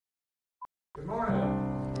Good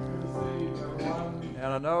morning. Good to see everyone. And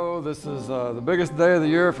I know this is the biggest day of the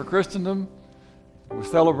year for Christendom. We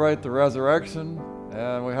celebrate the resurrection,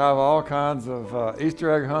 and we have all kinds of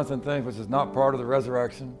Easter egg hunts and things, which is not part of the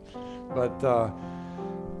resurrection. But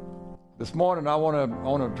this morning, I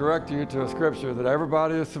want to direct you to a scripture that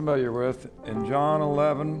everybody is familiar with. In John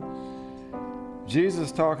 11,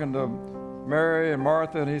 Jesus talking to Mary and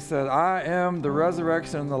Martha, and he said, "I am the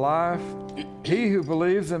resurrection and the life. He who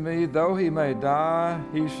believes in me, though he may die,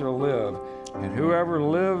 he shall live. And whoever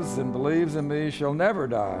lives and believes in me shall never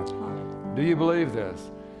die." Do you believe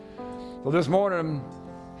this? So this morning,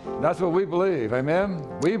 that's what we believe. Amen?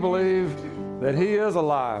 We believe that he is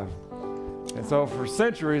alive. And so for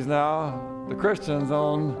centuries now, the Christians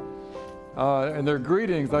in their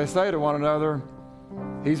greetings, they say to one another,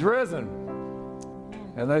 "He's risen."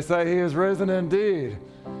 And they say, "He is risen indeed."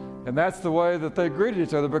 And that's the way that they greeted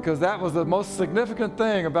each other, because that was the most significant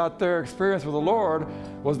thing about their experience with the Lord,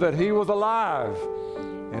 was that he was alive.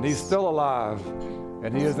 And he's still alive.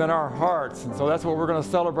 And he is in our hearts. And so that's what we're going to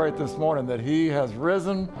celebrate this morning, that he has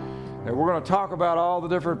risen. And we're going to talk about all the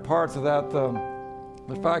different parts of that,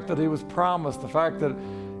 the fact that he was promised, the fact that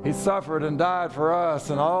he suffered and died for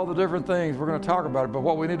us, and all the different things. We're going to talk about it. But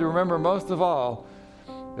what we need to remember most of all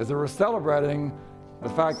is that we're celebrating the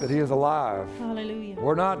fact that he is alive. Hallelujah.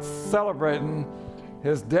 We're not celebrating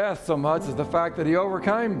his death so much as the fact that he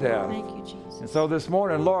overcame death. Thank you, Jesus. And so this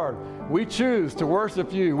morning, Lord, we choose to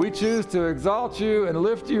worship you. We choose to exalt you and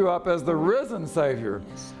lift you up as the risen Savior.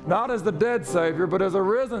 Not as the dead Savior, but as a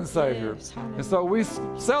risen Savior. Yes, and so we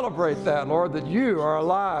celebrate that, Lord, that you are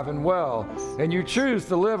alive and well. And you choose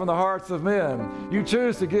to live in the hearts of men. You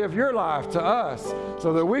choose to give your life to us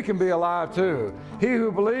so that we can be alive too. He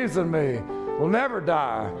who believes in me will never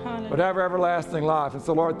die, but have everlasting life. And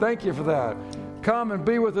so, Lord, thank you for that. Come and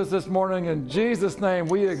be with us this morning. In Jesus' name,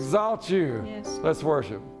 we exalt you. Yes. Let's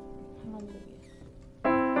worship.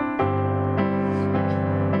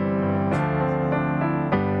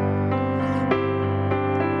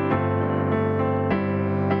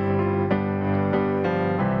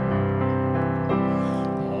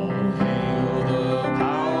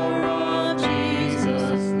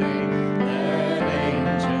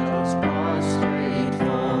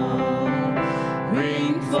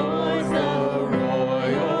 Forth the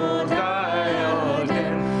royal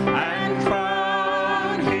diadem and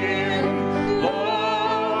crown him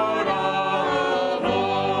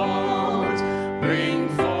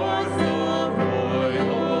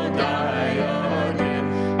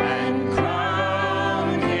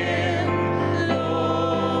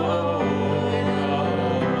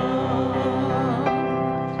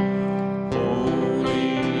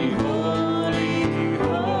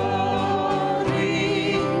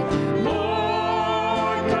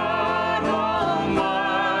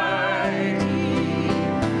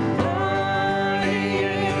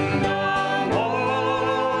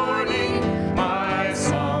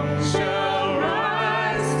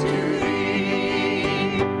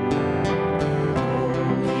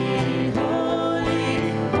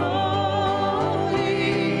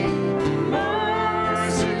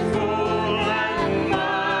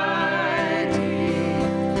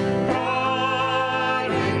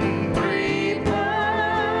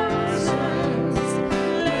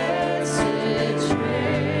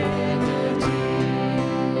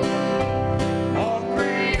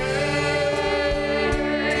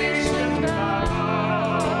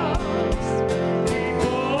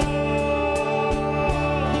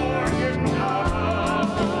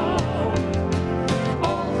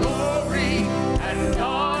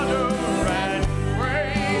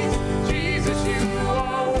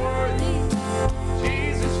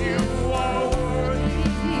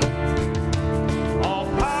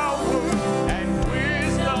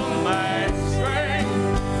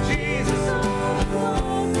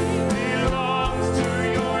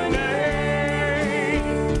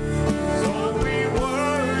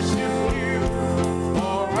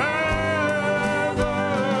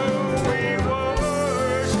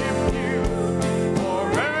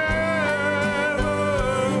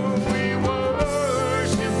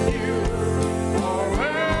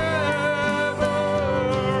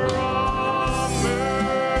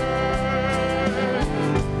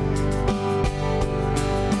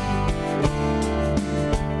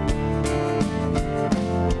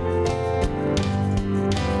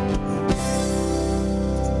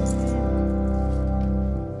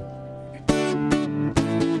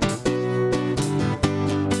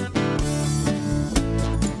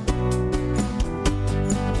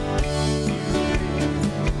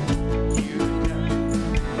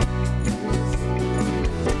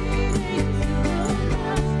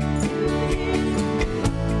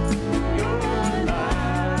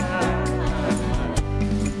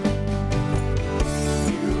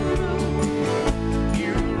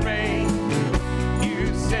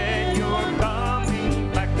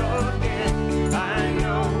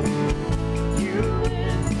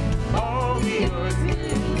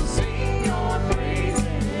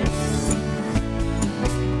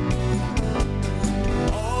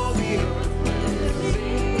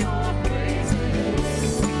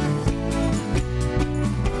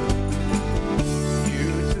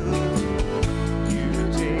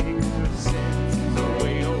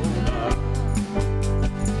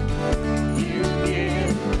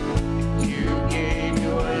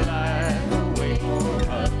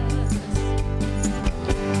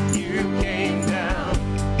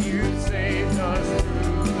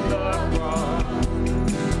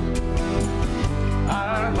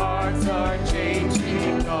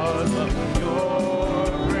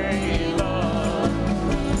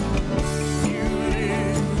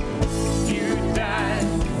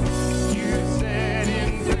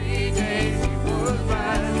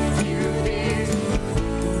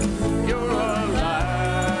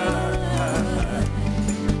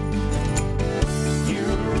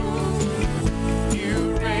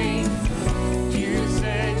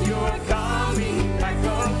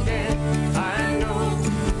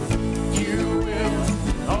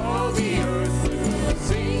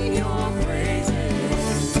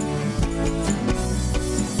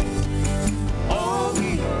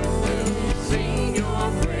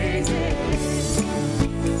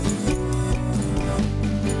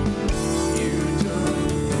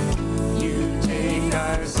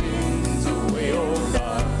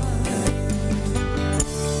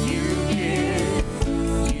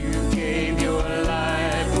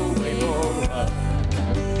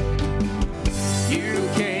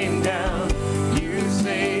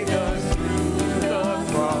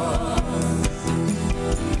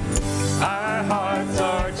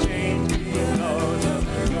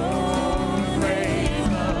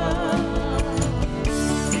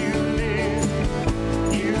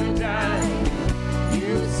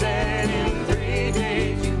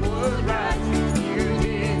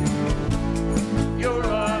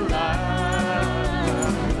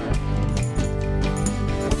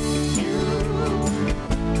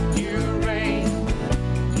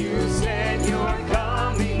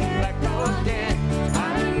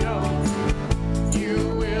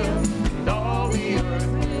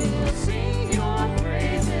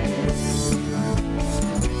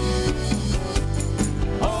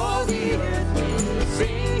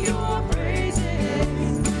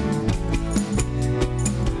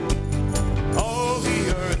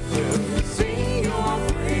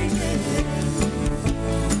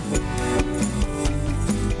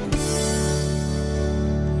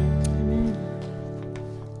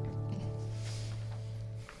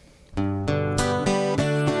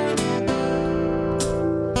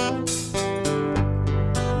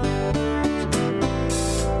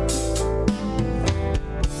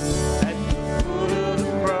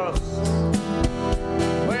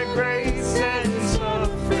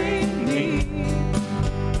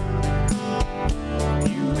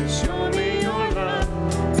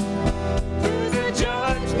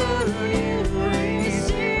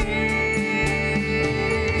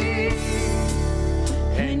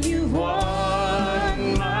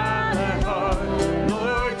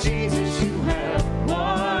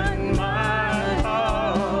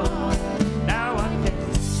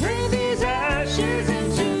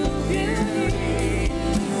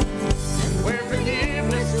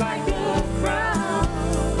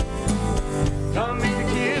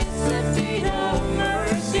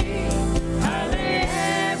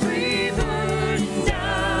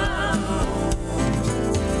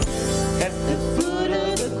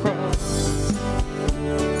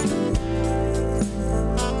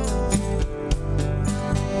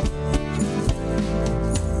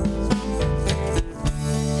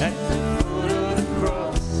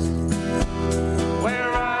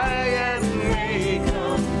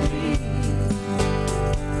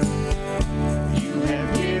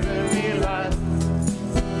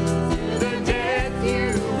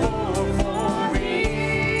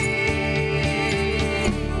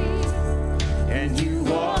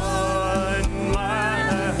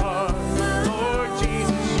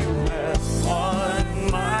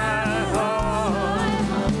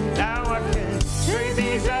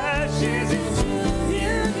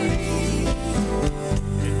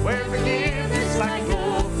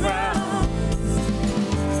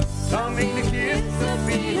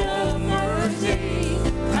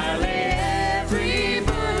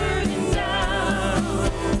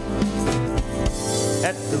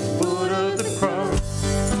at the foot of the cross.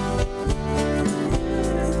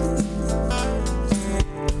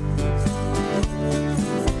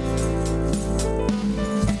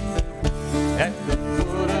 At the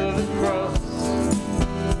foot of the cross,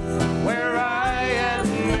 where I am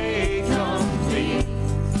made complete.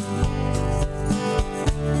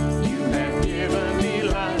 You have given me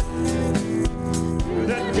life through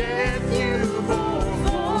the death you bore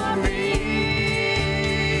for me.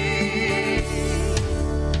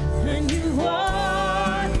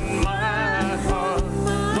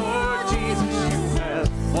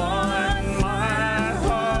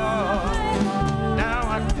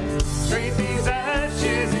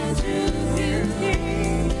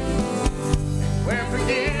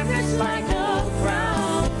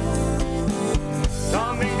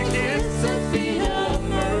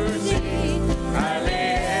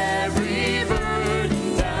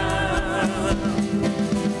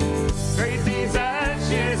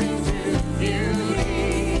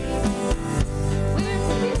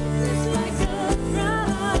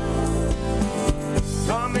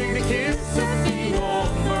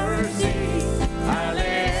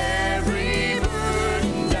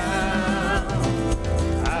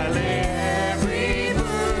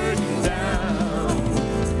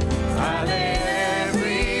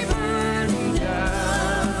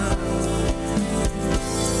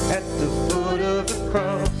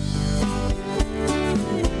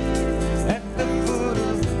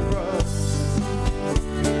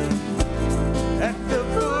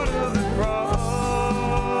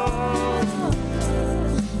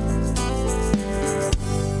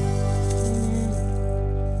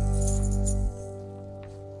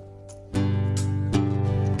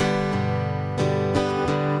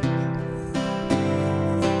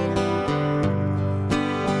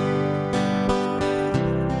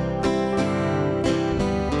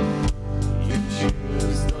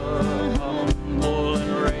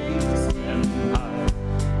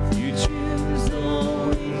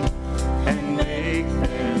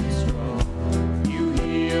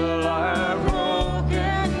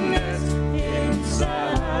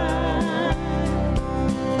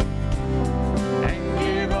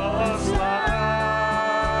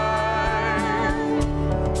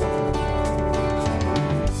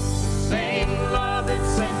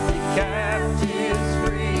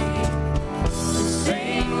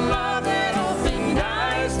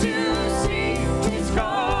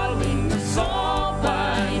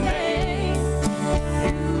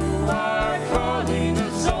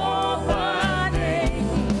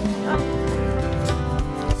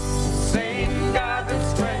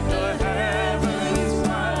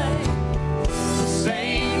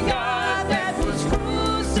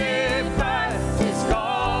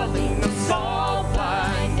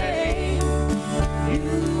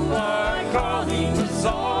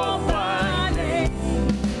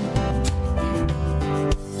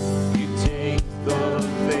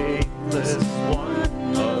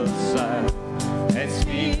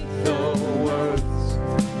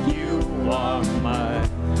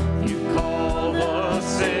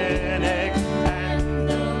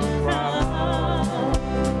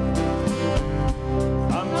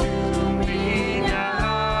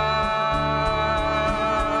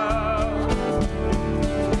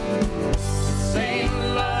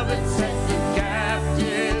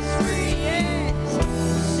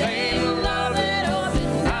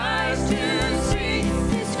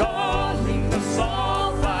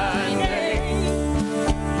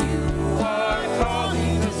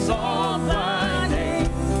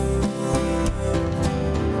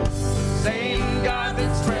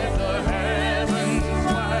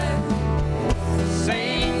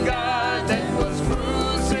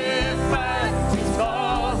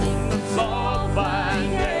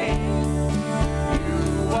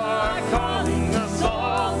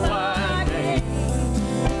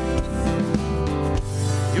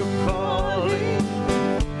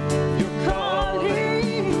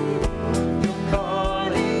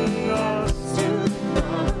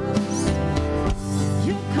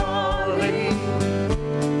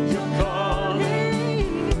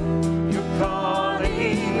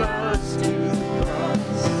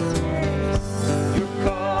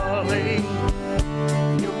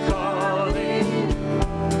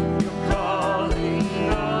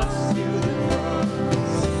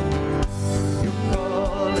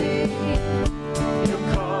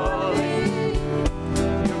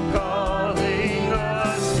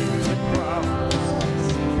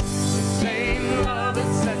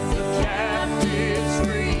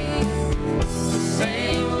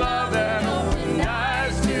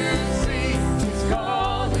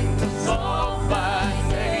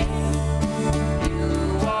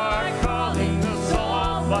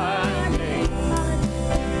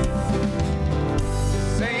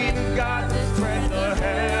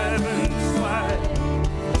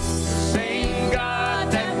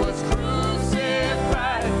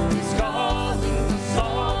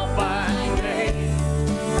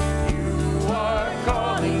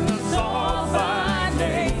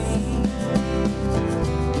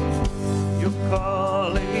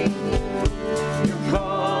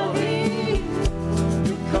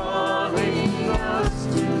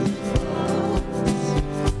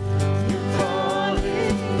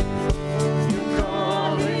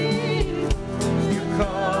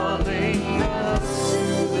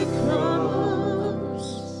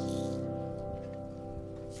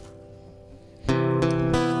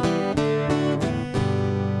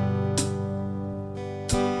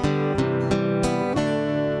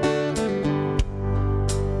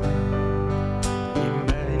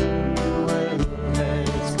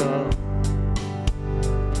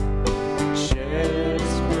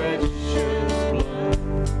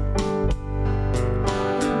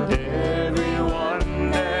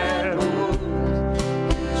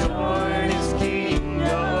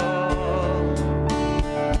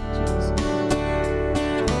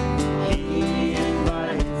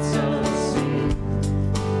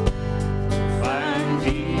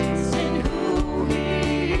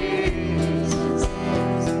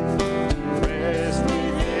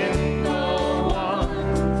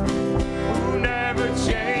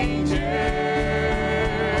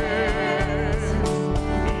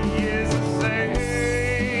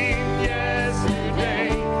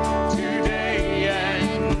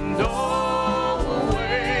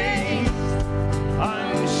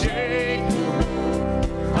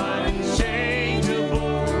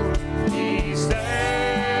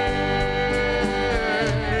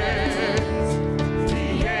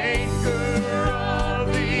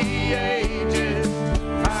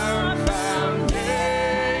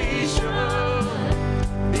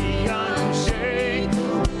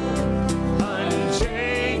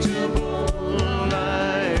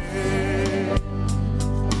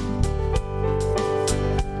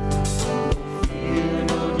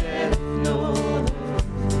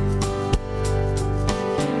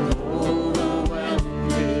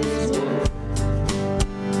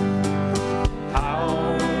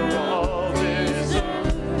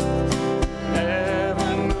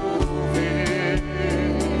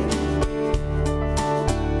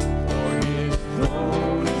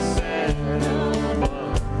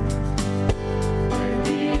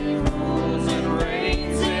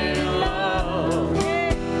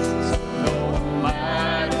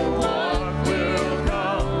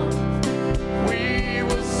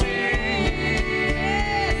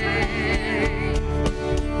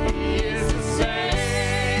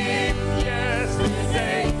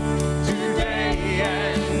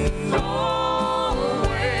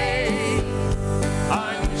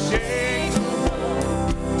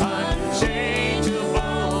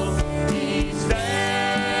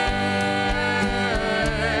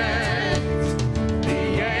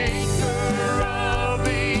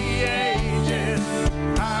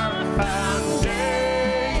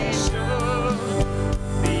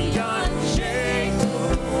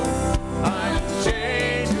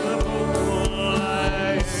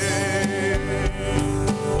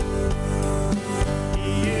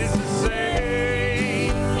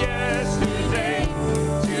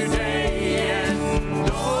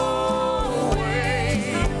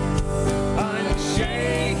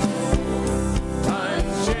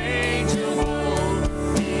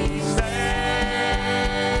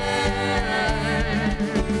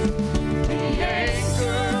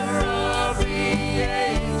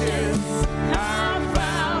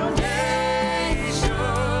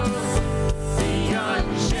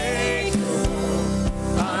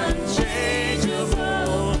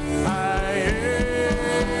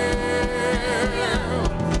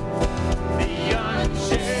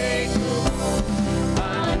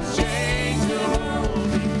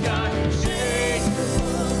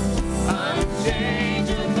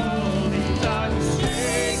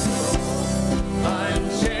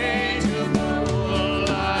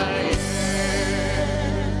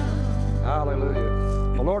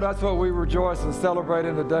 Lord, that's what we rejoice and celebrate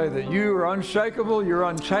in today, that you are unshakable, you're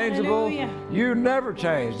unchangeable. Hallelujah. You never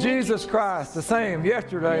change. Jesus Christ, the same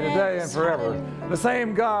yesterday, today, and forever. The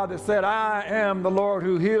same God that said, I am the Lord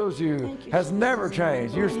who heals you, has never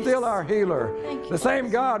changed. You're still our healer. The same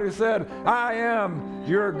God who said, I am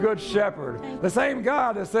your good shepherd. The same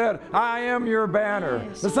God that said, I am your banner.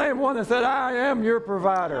 The same one that said, I am your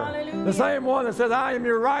provider. The same one that says, I am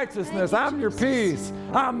your righteousness. I'm your peace.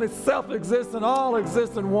 I'm the self-existent,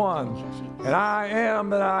 all-existent one. And I am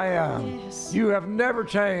that I am. You have never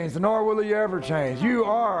changed, nor will you ever change. You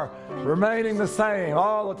are remaining the same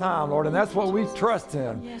all the time, Lord, and that's what we trust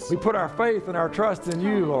in. We put our faith and our trust in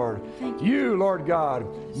you, Lord. You, Lord God,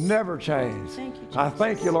 never change. I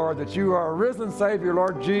thank you, Lord, that you are a risen Savior,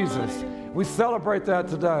 Lord Jesus. We celebrate that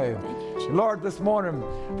today. Lord, this morning,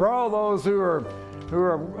 for all those who are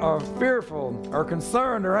fearful or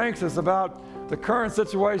concerned or anxious about the current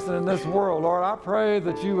situation in this world, Lord, I pray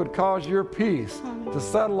that you would cause your peace to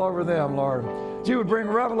settle over them, Lord. That you would bring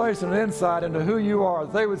revelation and insight into who you are,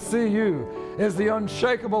 that they would see you as the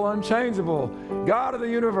unshakable, unchangeable God of the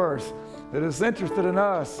universe that is interested in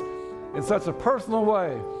us in such a personal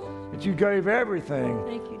way that you gave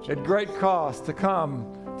everything at great cost to come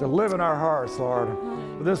to live in our hearts, Lord.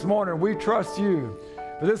 But this morning, we trust you.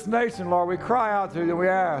 For this nation, Lord, we cry out to you and we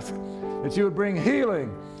ask that you would bring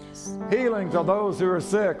healing to those who are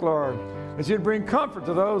sick, Lord. That you'd bring comfort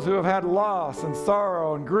to those who have had loss and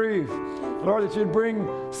sorrow and grief. Lord, that you'd bring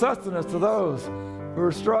sustenance to those who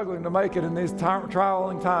are struggling to make it in these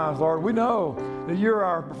trialing times, Lord. We know that you're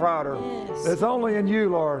our provider. It's only in you,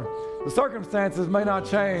 Lord. The circumstances may not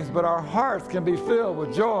change, but our hearts can be filled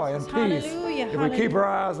with joy and peace if we keep our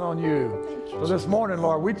eyes on you. So this morning,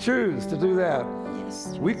 Lord, we choose to do that.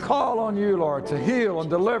 We call on you, Lord, to heal and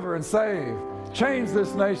deliver and save. Change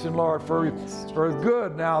this nation, Lord, for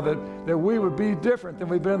good now, that we would be different than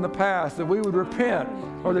we've been in the past, that we would repent,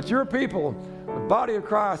 or that your people, the body of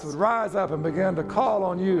Christ, would rise up and begin to call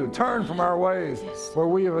on you, turn from our ways where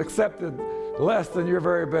we have accepted less than your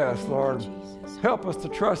very best, Lord. Help us to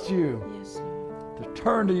trust you, to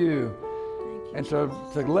turn to you, and to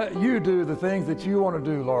let you do the things that you want to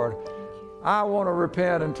do, Lord. I want to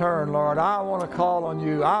repent and turn, Lord. I want to call on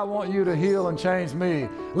you. I want you to heal and change me.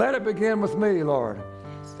 Let it begin with me, Lord.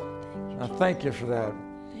 I thank you for that.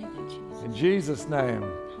 In Jesus' name,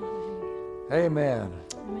 amen.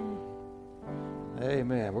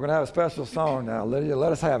 Amen. We're going to have a special song now. Lydia,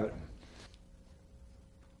 let us have it.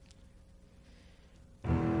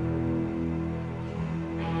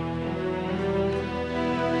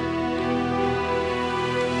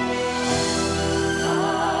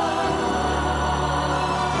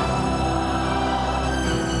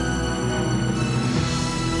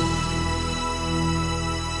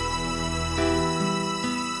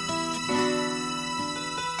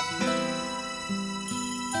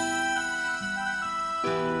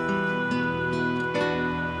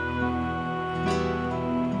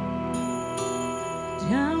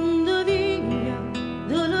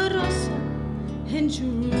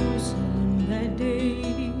 Jerusalem that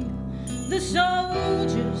day, the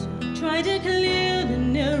soldiers tried to clear the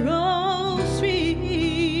narrow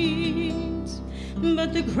streets,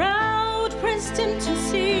 but the crowd pressed him to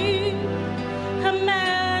see a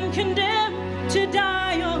man condemned to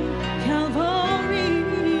die on Calvary.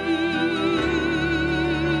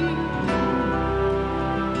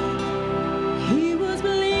 He was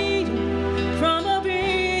bleeding from a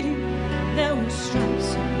beating, there were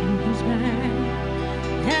stripes on his back,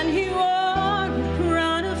 and he wore a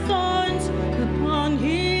crown of thorns upon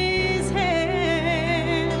his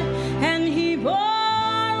head, and he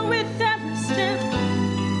bore with every step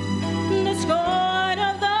the scorn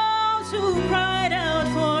of those who cried out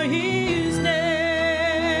for his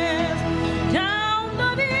death. Down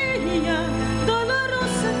the Via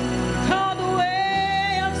Dolorosa, called the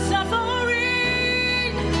way of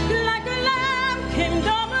suffering, like a lamb came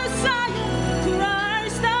the Messiah,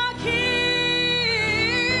 Christ the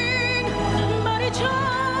King. But he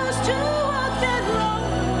chose to walk that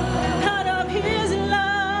road out of his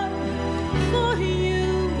love for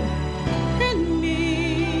you and me.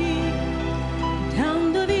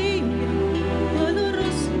 Down the Via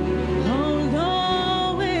Dolorosa,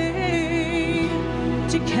 all the way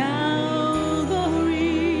to Calvary.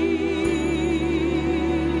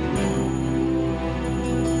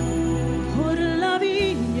 Por la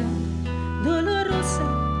Via Dolorosa,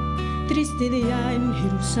 triste día en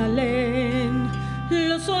Jerusalén,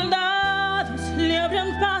 los soldados le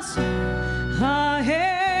abren paso a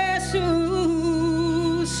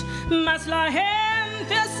Jesús, mas la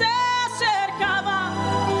gente se acercaba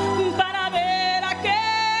para ver a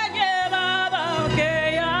qué llevaba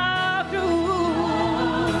aquella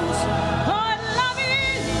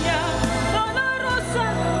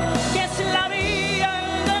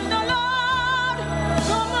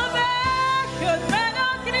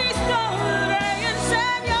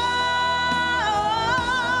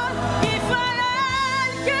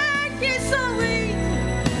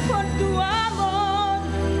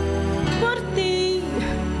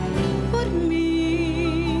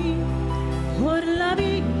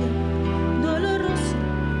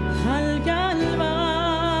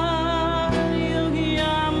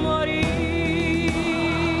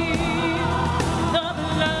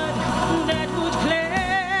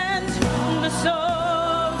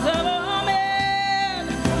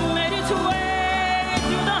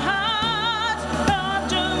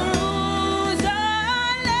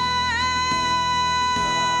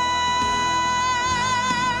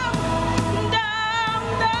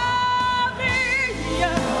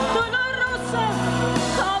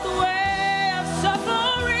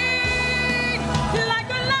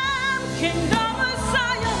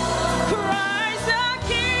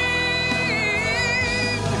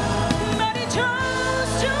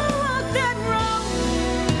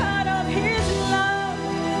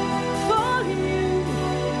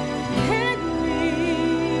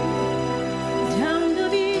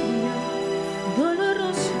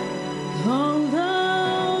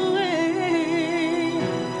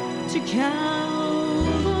to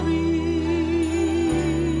Calvary.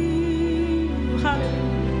 Hallelujah.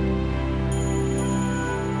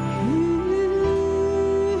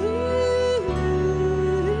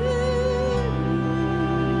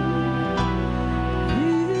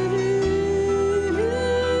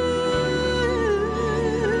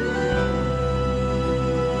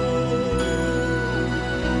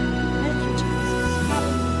 Thank you, Jesus.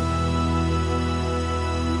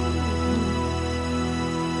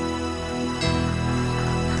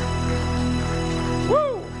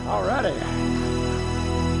 Woo! Alrighty.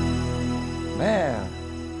 Man,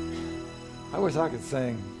 I wish I could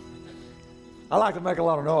sing. I like to make a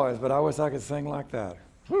lot of noise, but I wish I could sing like that.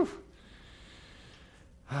 Whew.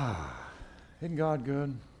 Isn't God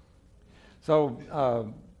good?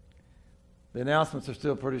 So, the announcements are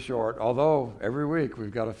still pretty short, although every week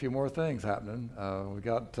we've got a few more things happening. We've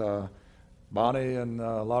got Bonnie and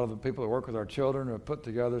a lot of the people that work with our children have put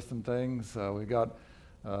together some things. We've got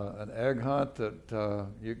an egg hunt that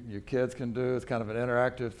your kids can do. It's kind of an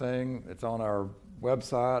interactive thing. It's on our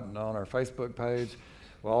website and on our Facebook page.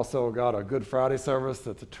 We also got a Good Friday service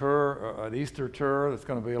that's a tour, an Easter tour that's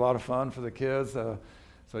going to be a lot of fun for the kids.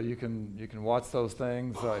 So you can watch those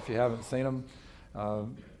things if you haven't seen them.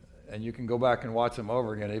 And you can go back and watch them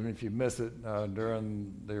over again, even if you miss it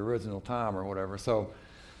during the original time or whatever. So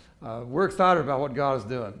we're excited about what God is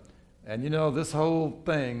doing. And you know, this whole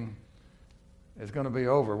thing is going to be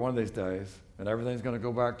over one of these days, and everything's going to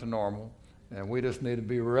go back to normal. And we just need to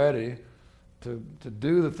be ready to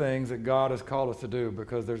do the things that God has called us to do,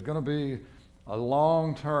 because there's going to be a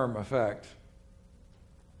long-term effect.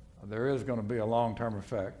 There is going to be a long-term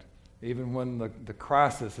effect. Even when the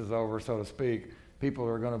crisis is over, so to speak, people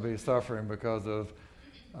are going to be suffering because of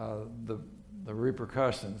the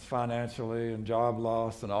repercussions financially and job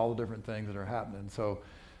loss and all the different things that are happening. So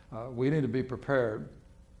we need to be prepared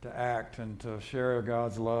to act and to share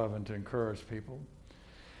God's love and to encourage people.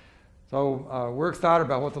 So we're excited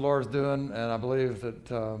about what the Lord is doing, and I believe that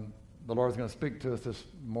the Lord is going to speak to us this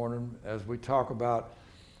morning as we talk about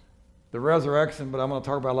the resurrection, but I'm going to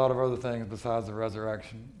talk about a lot of other things besides the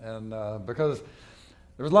resurrection. And because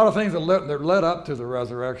there was a lot of things that led up to the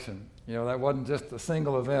resurrection. You know, that wasn't just a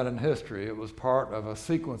single event in history. It was part of a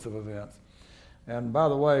sequence of events. And by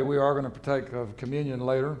the way, we are going to partake of communion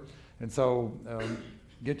later. And so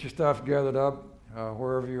get your stuff gathered up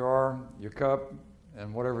wherever you are, your cup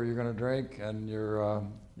and whatever you're going to drink, and your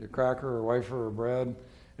cracker or wafer or bread,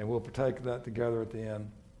 and we'll partake of that together at the end.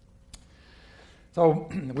 So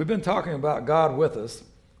we've been talking about God with us,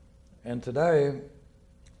 and today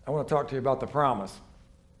I want to talk to you about the promise.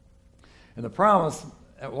 And the promise,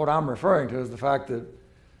 what I'm referring to, is the fact that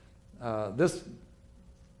this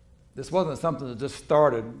wasn't something that just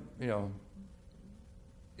started, you know,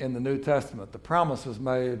 in the New Testament. The promise was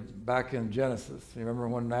made back in Genesis. You remember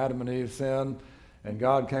when Adam and Eve sinned, and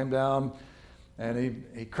God came down, and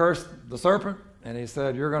he cursed the serpent, and he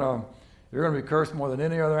said, "You're gonna be cursed more than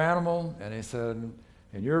any other animal," and he said,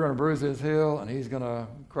 "And you're gonna bruise his heel, and he's gonna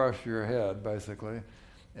crush your head," basically.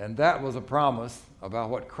 And that was a promise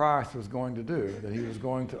about what Christ was going to do, that he was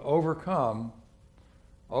going to overcome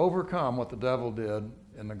what the devil did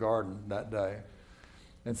in the garden that day.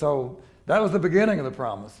 And so that was the beginning of the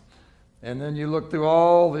promise. And then you look through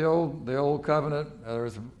all the old covenant,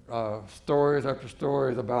 there's stories after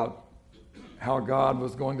stories about how God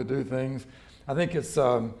was going to do things. I think it's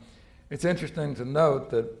interesting to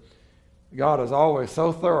note that God is always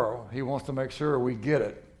so thorough. He wants to make sure we get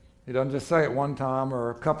it. He doesn't just say it one time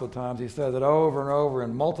or a couple of times. He says it over and over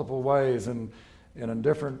in multiple ways and in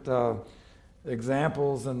different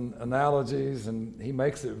examples and analogies, and he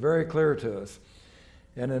makes it very clear to us.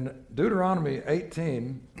 And in Deuteronomy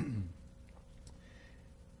 18,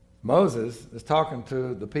 Moses is talking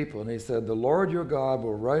to the people, and he said, "The Lord your God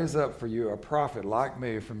will raise up for you a prophet like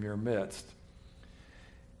me from your midst,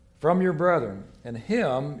 from your brethren, and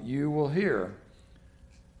him you will hear."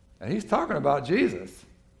 And he's talking about Jesus.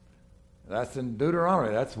 That's in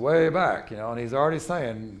Deuteronomy. That's way back, you know, and he's already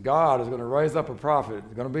saying God is going to raise up a prophet.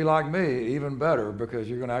 It's going to be like me, even better, because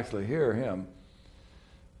you're going to actually hear him.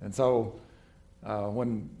 And so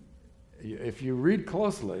if you read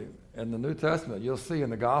closely in the New Testament, you'll see in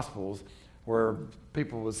the Gospels where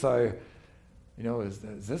people would say, you know,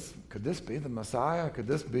 could this be the Messiah? Could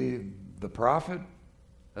this be the prophet?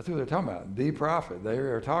 That's who they're talking about, the prophet. They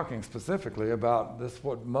are talking specifically about this,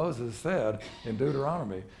 what Moses said in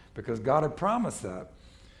Deuteronomy, because God had promised that.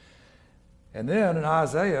 And then in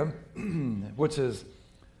Isaiah, which is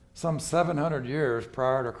some 700 years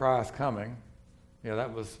prior to Christ's coming,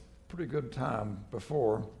 that was a pretty good time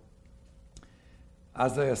before,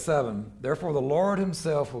 Isaiah 7, therefore the Lord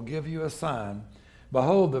himself will give you a sign.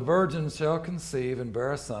 Behold, the virgin shall conceive and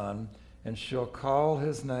bear a son, and shall call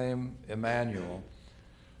his name Emmanuel.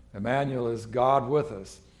 Emmanuel is God with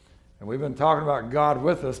us. And we've been talking about God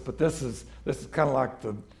with us, but this is kind of like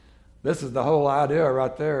this is the whole idea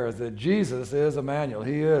right there, is that Jesus is Emmanuel.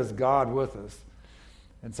 He is God with us.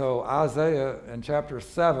 And so Isaiah in chapter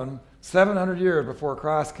 7, 700 years before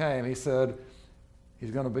Christ came, he said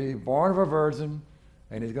he's going to be born of a virgin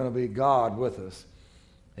and he's going to be God with us.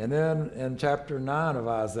 And then in chapter 9 of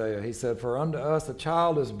Isaiah, he said, for unto us a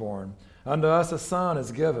child is born, unto us a son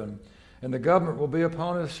is given, and the government will be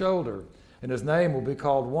upon his shoulder, and his name will be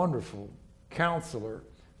called Wonderful, Counselor,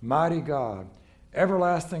 Mighty God,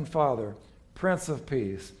 Everlasting Father, Prince of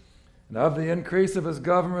Peace. And of the increase of his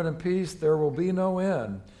government and peace there will be no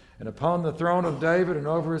end. And upon the throne of David and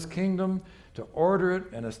over his kingdom, to order it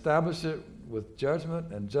and establish it with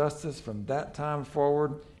judgment and justice from that time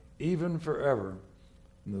forward, even forever.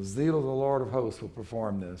 And the zeal of the Lord of hosts will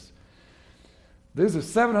perform this. These are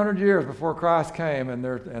 700 years before Christ came, and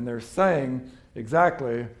they're saying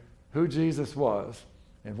exactly who Jesus was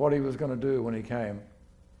and what he was going to do when he came.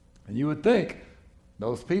 And you would think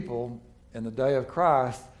those people in the day of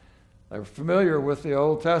Christ, they were familiar with the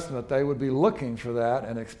Old Testament. They would be looking for that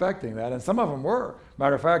and expecting that, and some of them were.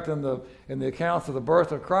 Matter of fact, in the accounts of the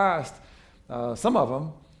birth of Christ, some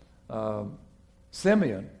of them,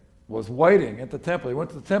 Simeon was waiting at the temple. He went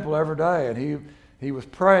to the temple every day, and he was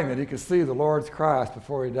praying that he could see the Lord's Christ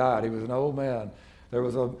before he died. He was an old man. There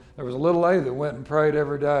was a little lady that went and prayed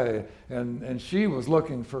every day, and she was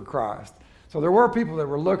looking for Christ. So there were people that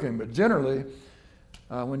were looking, but generally,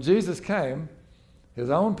 when Jesus came, his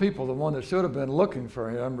own people, the one that should have been looking for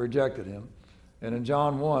him, rejected him. And in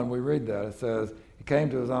John 1, we read that. It says, he came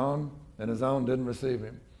to his own, and his own didn't receive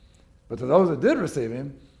him. But to those that did receive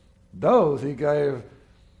him, those he gave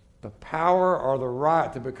the power or the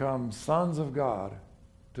right to become sons of God,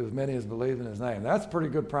 to as many as believe in his name. That's a pretty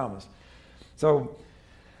good promise. So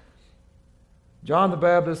John the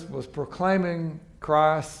Baptist was proclaiming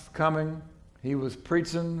Christ's coming. He was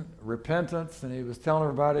preaching repentance, and he was telling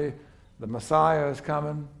everybody the Messiah is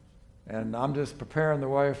coming, and I'm just preparing the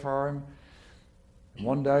way for him. And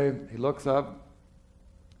one day he looks up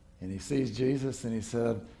and he sees Jesus, and he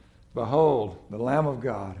said, behold, the Lamb of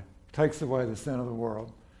God takes away the sin of the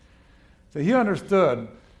world. So he understood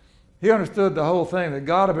the whole thing, that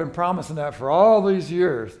God had been promising that for all these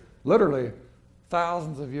years, literally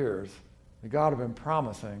thousands of years, that God had been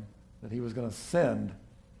promising that he was going to send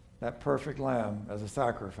that perfect lamb as a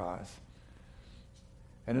sacrifice.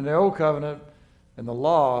 And in the Old Covenant, in the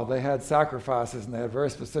law, they had sacrifices, and they had very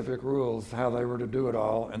specific rules how they were to do it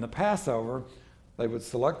all. In the Passover, they would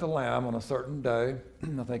select a lamb on a certain day.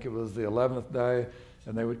 I think it was the 11th day,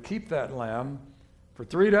 and they would keep that lamb for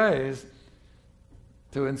 3 days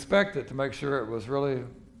to inspect it, to make sure it was really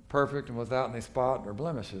perfect and without any spot or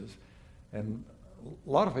blemishes. And a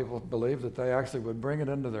lot of people believed that they actually would bring it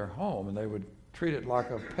into their home, and they would treat it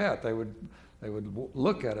like a pet. They would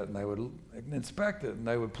look at it, and they would inspect it, and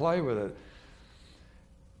they would play with it.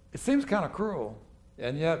 It seems kind of cruel,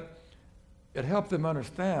 and yet it helped them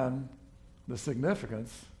understand the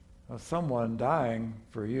significance of someone dying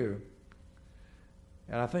for you.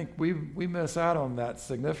 And I think we miss out on that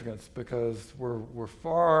significance because we're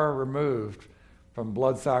far removed from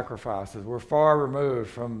blood sacrifices. We're far removed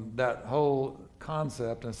from that whole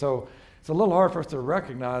concept, and so it's a little hard for us to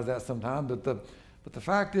recognize that sometimes. But the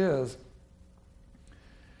fact is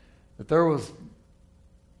that there was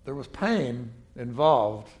pain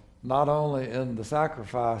involved, not only in the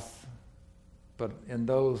sacrifice, but in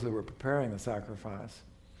those who were preparing the sacrifice.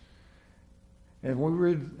 And we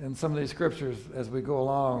read in some of these scriptures as we go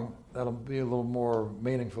along, that'll be a little more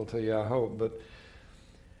meaningful to you, I hope. But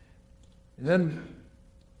then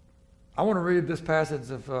I want to read this passage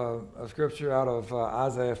of scripture out of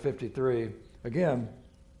Isaiah 53. Again,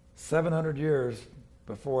 700 years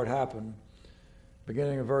before it happened,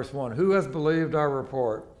 beginning of verse 1. Who has believed our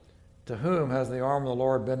report? To whom has the arm of the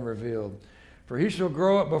Lord been revealed? For he shall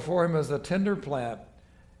grow up before him as a tender plant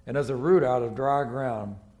and as a root out of dry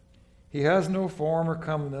ground. He has no form or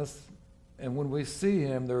comeliness, and when we see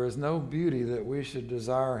him, there is no beauty that we should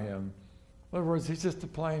desire him. In other words, he's just a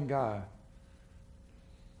plain guy.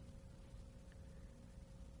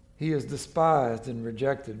 He is despised and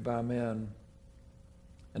rejected by men.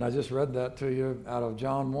 And I just read that to you out of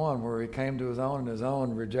John 1, where he came to his own, and his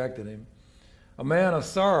own rejected him. A man of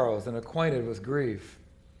sorrows and acquainted with grief.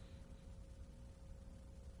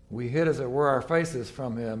 We hid, as it were, our faces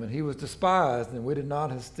from him, and he was despised, and we did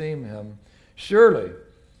not esteem him. Surely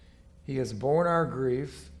he has borne our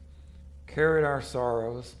griefs, carried our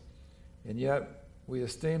sorrows, and yet we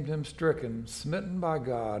esteemed him stricken, smitten by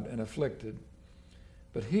God, and afflicted.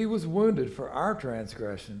 But he was wounded for our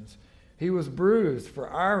transgressions. He was bruised for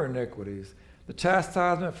our iniquities. The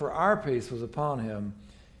chastisement for our peace was upon him,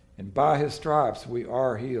 and by his stripes we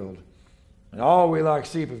are healed. And all we like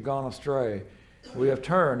sheep have gone astray. We have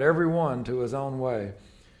turned every one to his own way,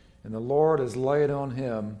 and the Lord has laid on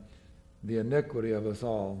him the iniquity of us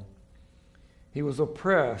all. He was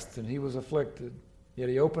oppressed and he was afflicted, yet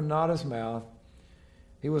he opened not his mouth.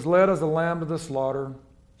 He was led as a lamb to the slaughter,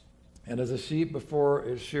 and as a sheep before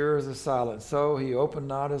its shearers is silent, so he opened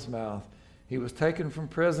not his mouth. He was taken from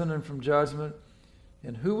prison and from judgment,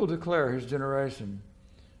 and who will declare his generation?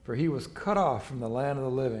 For he was cut off from the land of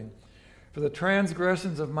the living. For the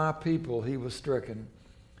transgressions of my people he was stricken.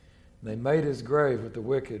 They made his grave with the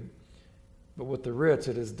wicked, but with the rich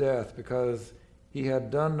at his death, because he had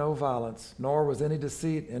done no violence, nor was any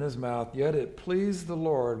deceit in his mouth. Yet it pleased the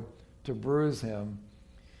Lord to bruise him.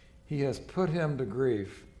 He has put him to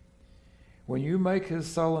grief. When you make his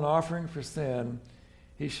soul an offering for sin,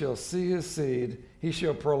 he shall see his seed. He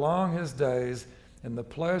shall prolong his days, and the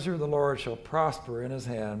pleasure of the Lord shall prosper in his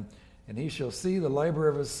hand, and he shall see the labor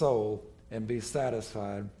of his soul and be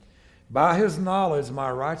satisfied. By his knowledge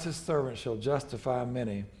my righteous servant shall justify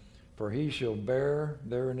many, for he shall bear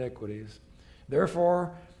their iniquities.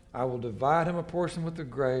 Therefore I will divide him a portion with the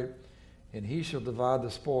great, and he shall divide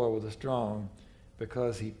the spoil with the strong,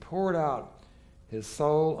 because he poured out his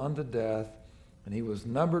soul unto death, and he was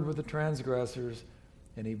numbered with the transgressors,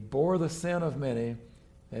 and he bore the sin of many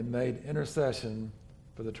and made intercession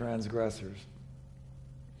for the transgressors.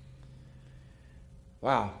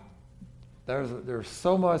 Wow. There's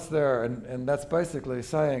so much there, and that's basically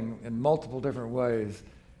saying in multiple different ways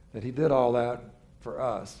that he did all that for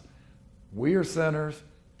us. We are sinners,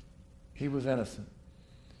 he was innocent.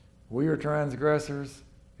 We are transgressors,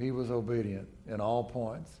 he was obedient in all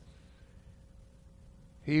points.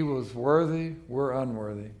 He was worthy, we're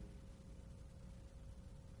unworthy.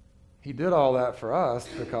 He did all that for us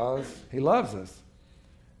because he loves us.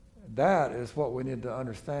 That is what we need to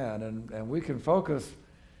understand, and we can focus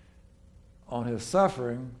on his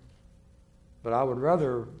suffering, but I'd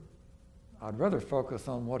rather focus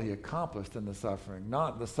on what he accomplished in the suffering,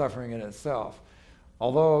 not the suffering in itself.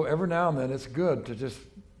 Although every now and then it's good to just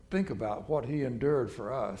think about what he endured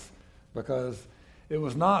for us, because it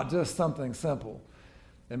was not just something simple.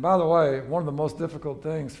 And by the way, one of the most difficult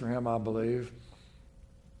things for him, I believe,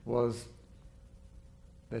 was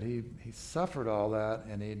that he suffered all that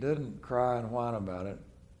and he didn't cry and whine about it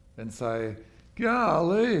and say,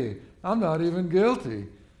 golly, I'm not even guilty.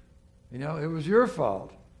 You know, it was your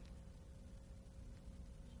fault.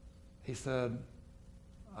 He said,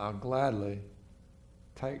 I'll gladly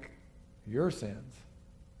take your sins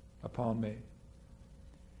upon me.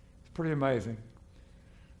 It's pretty amazing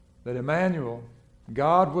that Emmanuel,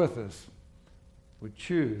 God with us, would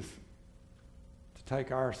choose to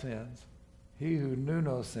take our sins. He who knew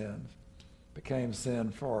no sins became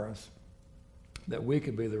sin for us, that we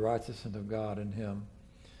could be the righteousness of God in him.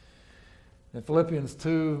 In Philippians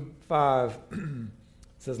 2:5 it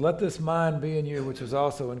says, let this mind be in you, which was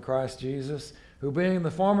also in Christ Jesus, who being in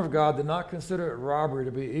the form of God did not consider it robbery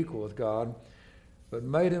to be equal with God, but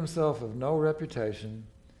made himself of no reputation,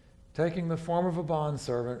 taking the form of a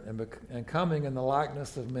bondservant and coming in the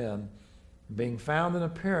likeness of men. Being found in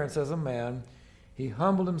appearance as a man, he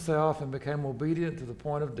humbled himself and became obedient to the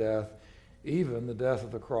point of death, even the death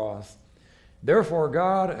of the cross. Therefore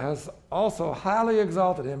God has also highly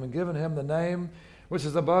exalted him and given him the name which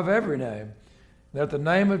is above every name, that at the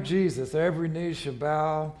name of Jesus every knee shall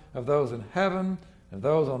bow, of those in heaven, and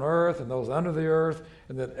those on earth, and those under the earth,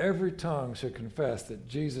 and that every tongue should confess that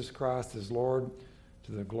Jesus Christ is Lord,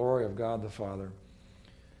 to the glory of God the Father.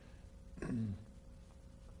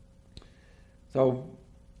 So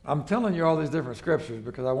I'm telling you all these different scriptures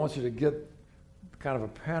because I want you to get kind of a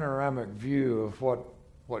panoramic view of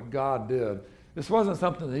what God did. This wasn't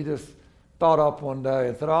something that he just thought up one day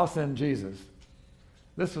and said, I'll send Jesus.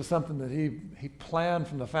 This was something that he planned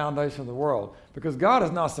from the foundation of the world, because God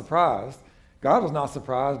is not surprised. God was not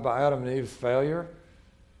surprised by Adam and Eve's failure.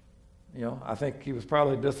 You know, I think he was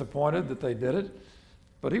probably disappointed that they did it,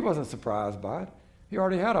 but he wasn't surprised by it. He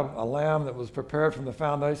already had a lamb that was prepared from the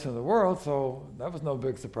foundation of the world, so that was no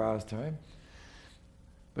big surprise to him.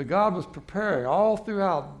 But God was preparing all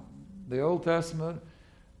throughout the Old Testament.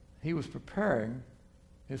 He was preparing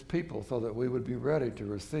his people so that we would be ready to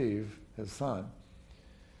receive his son.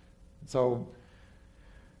 So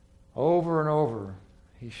over and over,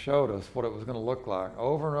 he showed us what it was going to look like.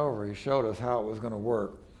 Over and over, he showed us how it was going to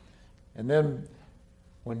work. And then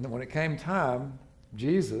when it came time,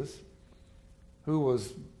 Jesus, who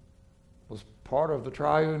was part of the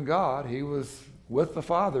triune God, he was with the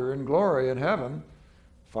Father in glory in heaven,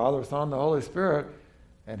 Father, Son, the Holy Spirit,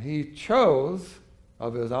 and he chose,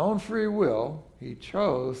 of his own free will, he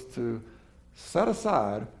chose to set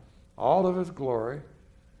aside all of his glory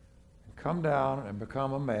and come down and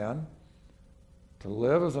become a man, to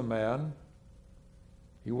live as a man.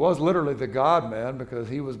 He was literally the God-man because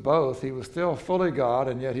he was both. He was still fully God,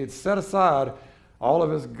 and yet he'd set aside all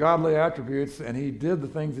of his godly attributes, and he did the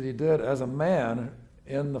things that he did as a man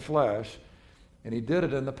in the flesh, and he did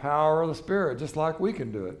it in the power of the Spirit, just like we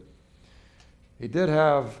can do it. He did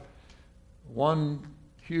have one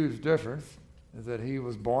huge difference, is that he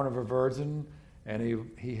was born of a virgin, and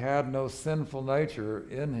he had no sinful nature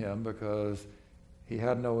in him because he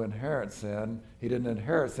had no inherent sin. He didn't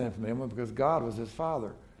inherit sin from him because God was his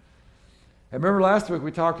Father. And remember last week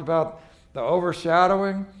we talked about the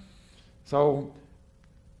overshadowing. So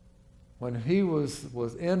when he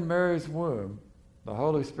was in Mary's womb, the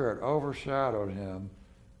Holy Spirit overshadowed him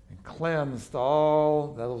and cleansed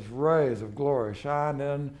all those rays of glory, shined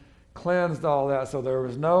in, cleansed all that, so there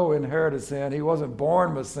was no inherited sin. He wasn't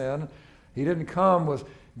born with sin. He didn't come with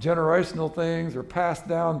generational things or passed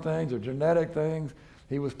down things or genetic things.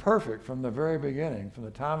 He was perfect from the very beginning, from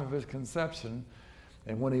the time of his conception.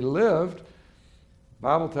 And when he lived, the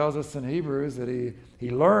Bible tells us in Hebrews that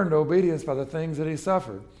he learned obedience by the things that he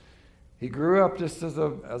suffered. He grew up just as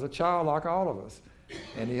a child like all of us,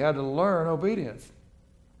 and he had to learn obedience.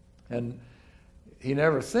 And he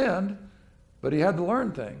never sinned, but he had to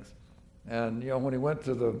learn things. And when he went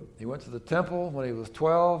to the temple when he was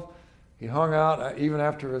 12, he hung out even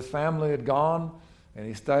after his family had gone, and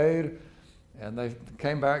he stayed. And they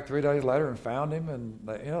came back 3 days later and found him, and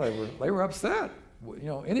they were upset.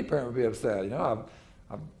 Any parent would be upset.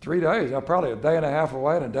 I'm 3 days, probably a day and a half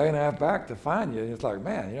away and a day and a half back to find you. And it's like,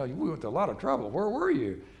 man, we went to a lot of trouble. Where were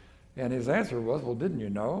you? And his answer was, well, didn't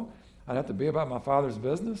you know I'd have to be about my Father's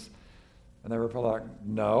business? And they were probably like,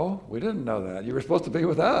 no, we didn't know that. You were supposed to be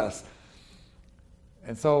with us.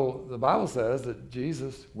 And so the Bible says that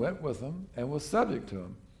Jesus went with them and was subject to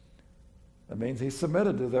them. That means he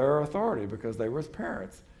submitted to their authority because they were his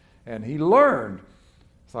parents. And he learned.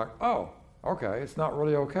 It's like, oh, okay, it's not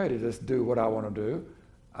really okay to just do what I want to do.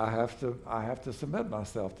 I have to submit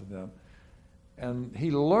myself to them. And he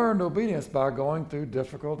learned obedience by going through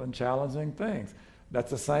difficult and challenging things. That's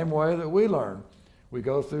the same way that we learn. We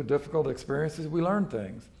go through difficult experiences, we learn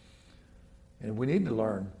things. And we need to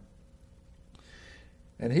learn.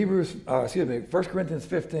 In 1 Corinthians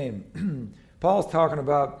 15, Paul's talking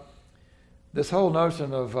about this whole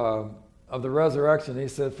notion of the resurrection. He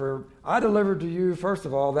said, "For I delivered to you, first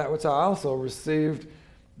of all, that which I also received,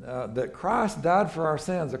 that Christ died for our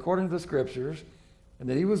sins according to the Scriptures, and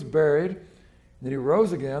that he was buried, and that he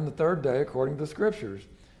rose again the third day according to the Scriptures.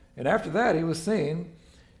 And after that he was seen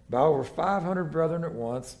by over 500 brethren at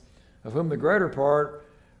once, of whom the greater part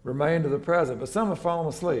remain to the present, but some have fallen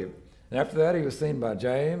asleep. And after that he was seen by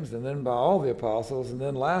James, and then by all the apostles, and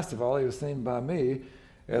then last of all he was seen by me,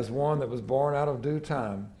 as one that was born out of due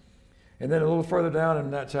time." And then a little further down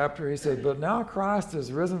in that chapter he said, "But now Christ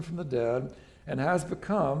is risen from the dead, and has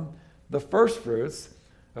become the firstfruits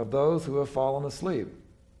of those who have fallen asleep.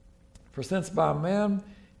 For since by man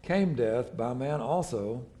came death, by man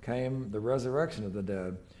also came the resurrection of the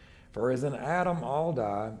dead. For as in Adam all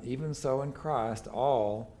die, even so in Christ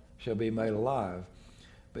all shall be made alive,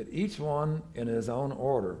 but each one in his own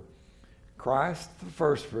order. Christ the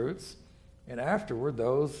firstfruits, and afterward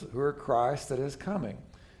those who are Christ that is coming.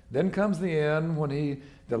 Then comes the end, when he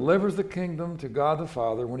delivers the kingdom to God the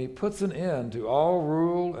Father, when he puts an end to all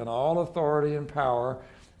rule and all authority and power,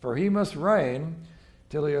 for he must reign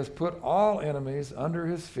till he has put all enemies under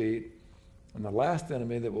his feet, and the last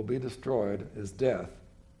enemy that will be destroyed is death."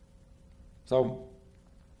 So,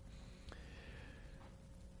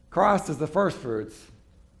 Christ is the firstfruits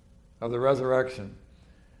of the resurrection.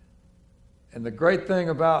 And the great thing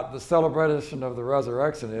about the celebration of the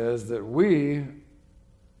resurrection is that we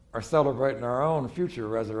are celebrating our own future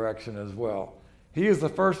resurrection as well. He is the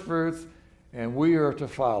firstfruits, and we are to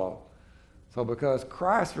follow. So because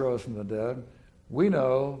Christ rose from the dead, we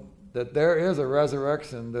know that there is a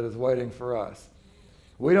resurrection that is waiting for us.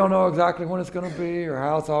 We don't know exactly when it's going to be or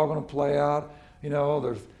how it's all going to play out.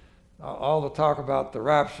 There's all the talk about the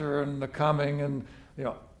rapture and the coming, and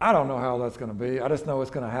I don't know how that's going to be. I just know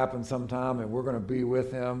it's going to happen sometime, and we're going to be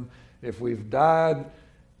with him. If we've died,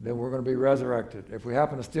 then we're going to be resurrected. If we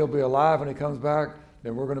happen to still be alive when he comes back,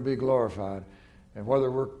 then we're going to be glorified. And whether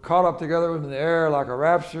we're caught up together in the air like a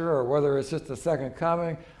rapture, or whether it's just a second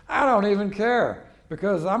coming, I don't even care,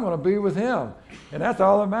 because I'm going to be with him. And that's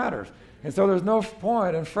all that matters. And so there's no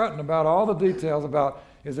point in fretting about all the details about,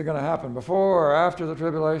 is it going to happen before or after the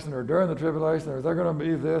tribulation or during the tribulation, or is there going to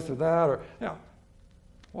be this or that, or,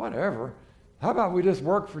 whatever. How about we just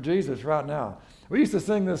work for Jesus right now? We used to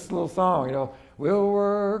sing this little song, we'll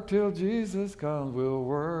work till Jesus comes, we'll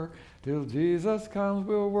work till Jesus comes,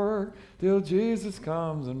 we'll work till Jesus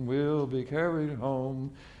comes, and we'll be carried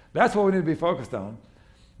home. That's what we need to be focused on.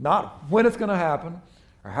 Not when it's going to happen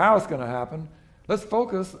or how it's going to happen. Let's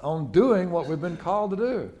focus on doing what we've been called to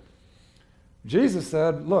do. Jesus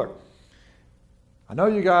said, look, I know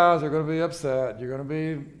you guys are going to be upset. You're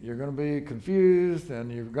going to be confused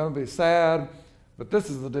and you're going to be sad, but this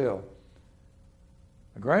is the deal.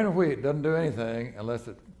 A grain of wheat doesn't do anything unless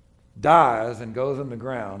it dies and goes in the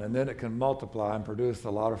ground, and then it can multiply and produce a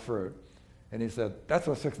lot of fruit. And he said, that's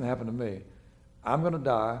what's fixing to happen to me. I'm going to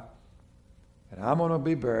die, and I'm going to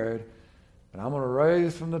be buried, and I'm going to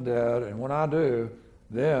raise from the dead, and when I do,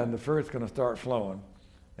 then the fruit's going to start flowing.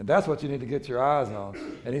 And that's what you need to get your eyes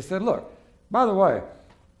on. And he said, look, by the way,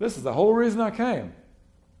 this is the whole reason I came.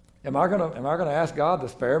 Am I going to ask God to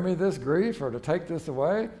spare me this grief or to take this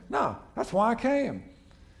away? No, that's why I came.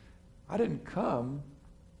 I didn't come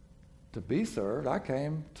to be served. I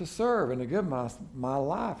came to serve and to give my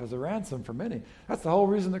life as a ransom for many. That's the whole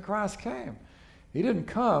reason that Christ came. He didn't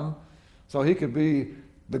come so he could be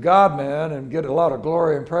the God-man and get a lot of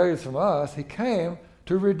glory and praise from us. He came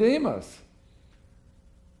to redeem us.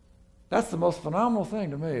 That's the most phenomenal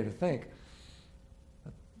thing to me, to think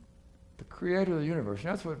that the creator of the universe. And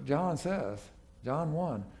that's what John says, John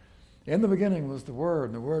 1. In the beginning was the Word,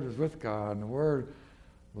 and the Word was with God, and the Word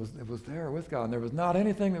was there with God. And there was not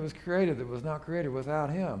anything that was created that was not created without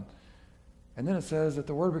him. And then it says that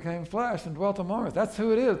the Word became flesh and dwelt among us. That's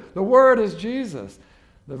who it is. The Word is Jesus.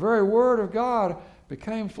 The very Word of God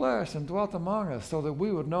became flesh and dwelt among us so that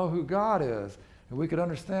we would know who God is. And we could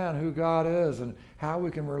understand who God is and how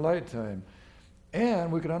we can relate to him.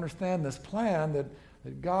 And we could understand this plan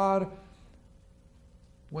that God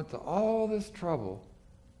went to all this trouble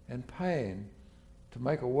and pain to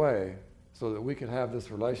make a way so that we could have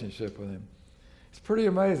this relationship with him. It's pretty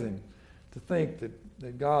amazing to think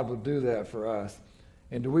that God would do that for us.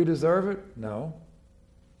 And do we deserve it? No.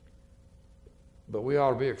 But we ought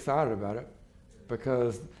to be excited about it,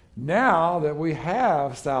 because now that we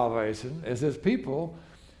have salvation as his people,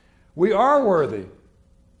 we are worthy.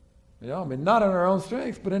 Not in our own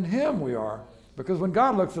strength, but in him we are. Because when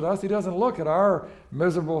God looks at us, he doesn't look at our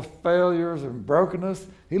miserable failures and brokenness.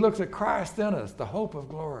 He looks at Christ in us, the hope of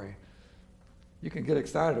glory. You can get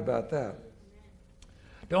excited about that.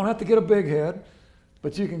 Don't have to get a big head,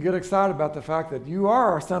 but you can get excited about the fact that you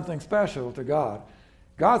are something special to God.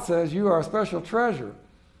 God says you are a special treasure.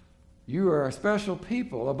 You are a special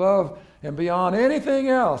people above and beyond anything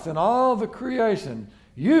else in all the creation.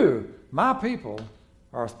 You, my people,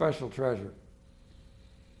 are a special treasure.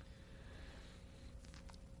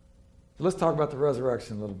 So let's talk about the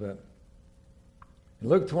resurrection a little bit. In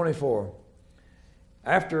Luke 24,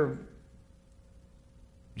 after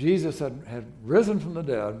Jesus had risen from the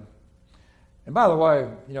dead, and by the way,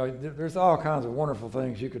 there's all kinds of wonderful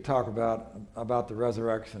things you could talk about the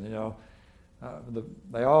resurrection.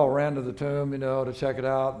 They all ran to the tomb, to check it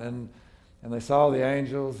out, and they saw the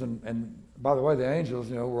angels. And by the way, the angels,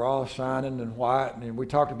 were all shining and white. And we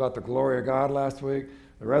talked about the glory of God last week.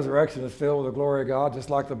 The resurrection is filled with the glory of God,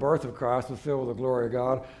 just like the birth of Christ was filled with the glory of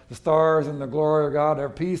God. The stars and the glory of God, their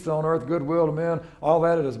peace on earth, goodwill to men, all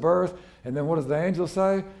that at his birth. And then what does the angel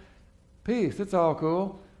say? Peace, it's all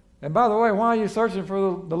cool. And by the way, why are you searching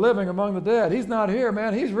for the living among the dead? He's not here,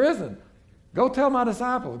 man. He's risen. Go tell my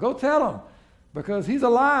disciples. Go tell them. Because he's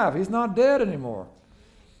alive. He's not dead anymore.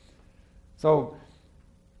 So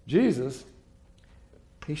Jesus,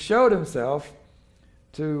 he showed himself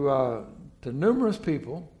to numerous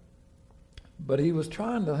people, but he was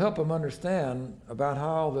trying to help them understand about how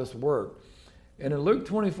all this worked. And in Luke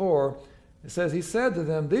 24, it says, he said to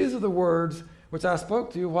them, these are the words which I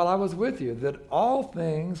spoke to you while I was with you, that all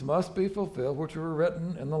things must be fulfilled which were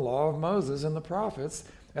written in the law of Moses and the prophets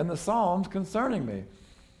and the Psalms concerning me.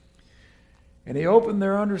 And he opened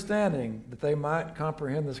their understanding that they might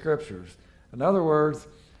comprehend the Scriptures. In other words,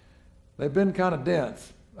 they've been kind of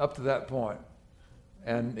dense up to that point.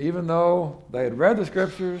 And even though they had read the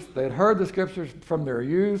Scriptures, they had heard the Scriptures from their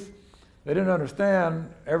youth, they didn't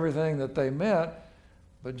understand everything that they meant.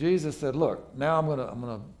 But Jesus said, look, now I'm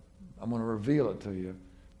going to reveal it to you.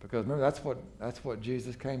 Because remember, that's what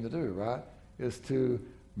Jesus came to do, right? Is to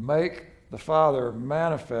make the Father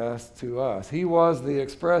manifest to us. He was the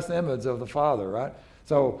express image of the Father, right?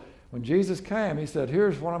 So when Jesus came, he said,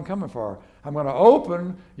 here's what I'm coming for. I'm going to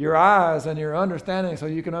open your eyes and your understanding so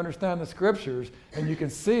you can understand the Scriptures and you can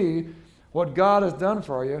see what God has done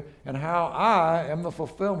for you and how I am the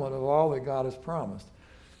fulfillment of all that God has promised.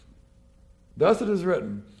 Thus it is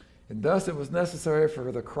written, and thus it was necessary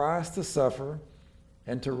for the Christ to suffer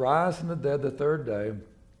and to rise from the dead the third day,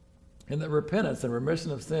 and that repentance and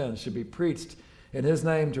remission of sins should be preached in his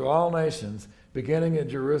name to all nations, beginning at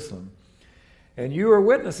Jerusalem. And you are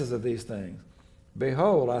witnesses of these things.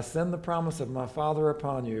 Behold, I send the promise of my Father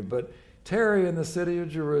upon you, but tarry in the city of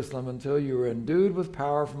Jerusalem until you are endued with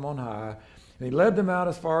power from on high. And he led them out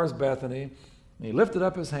as far as Bethany, and he lifted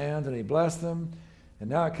up his hands, and he blessed them. And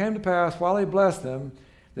now it came to pass, while he blessed them,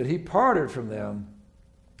 that he parted from them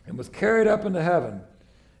and was carried up into heaven.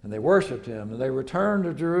 And they worshipped him, and they returned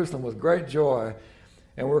to Jerusalem with great joy,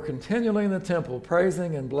 and were continually in the temple,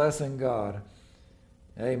 praising and blessing God.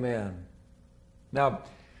 Amen. Now,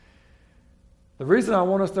 the reason I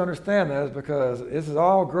want us to understand that is because this is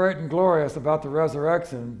all great and glorious about the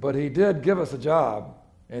resurrection, but he did give us a job,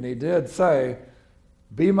 and he did say,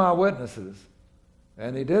 be my witnesses.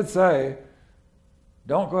 And he did say,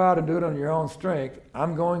 don't go out and do it on your own strength.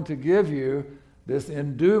 I'm going to give you this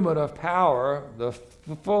endowment of power, the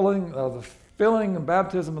filling and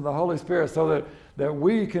baptism of the Holy Spirit so that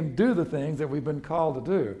we can do the things that we've been called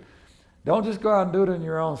to do. Don't just go out and do it in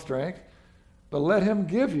your own strength, but let him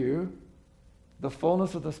give you the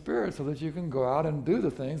fullness of the Spirit so that you can go out and do the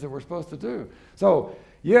things that we're supposed to do. So,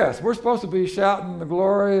 yes, we're supposed to be shouting the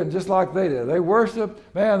glory, and just like they did. They worshiped,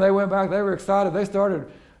 man, they went back, they were excited. They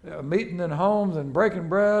started meeting in homes and breaking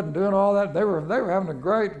bread and doing all that. They were having a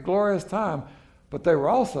great, glorious time, but they were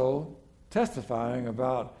also testifying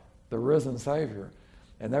about the risen Savior.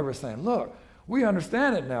 And they were saying, look, we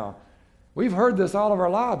understand it now. We've heard this all of our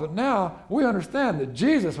lives, but now we understand that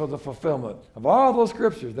Jesus was the fulfillment of all those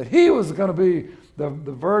scriptures, that he was going to be the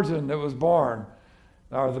virgin that was born,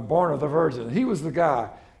 or the born of the virgin. He was the guy.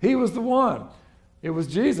 He was the one. It was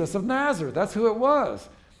Jesus of Nazareth. That's who it was.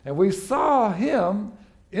 And we saw him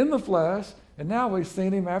in the flesh, and now we've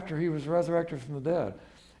seen him after he was resurrected from the dead.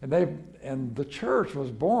 And the church was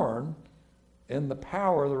born in the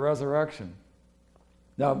power of the resurrection.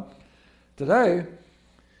 Now, today,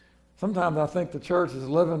 sometimes I think the church is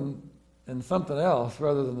living in something else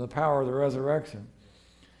rather than the power of the resurrection.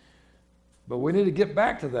 But we need to get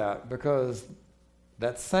back to that, because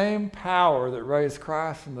that same power that raised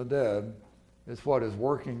Christ from the dead is what is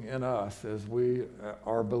working in us as we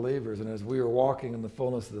are believers and as we are walking in the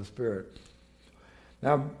fullness of the Spirit.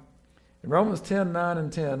 Now, in Romans 10:9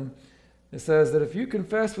 and 10, it says that if you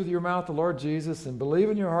confess with your mouth the Lord Jesus and believe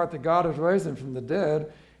in your heart that God has raised him from the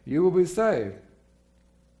dead, you will be saved.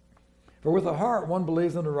 For with the heart one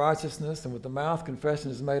believes unto righteousness, and with the mouth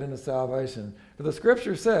confession is made unto salvation. For the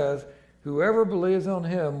Scripture says, whoever believes on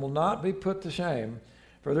him will not be put to shame.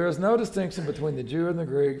 For there is no distinction between the Jew and the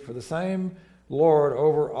Greek, for the same Lord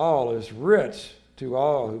over all is rich to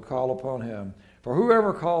all who call upon him. For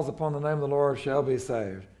whoever calls upon the name of the Lord shall be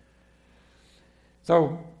saved.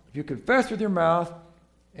 So, if you confess with your mouth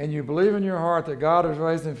and you believe in your heart that God has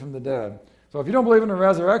raised him from the dead. So if you don't believe in the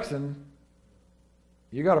resurrection,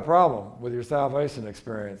 you got a problem with your salvation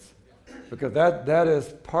experience, because that is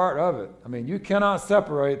part of it. I mean, you cannot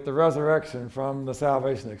separate the resurrection from the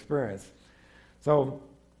salvation experience. So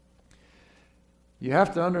you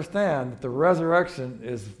have to understand that the resurrection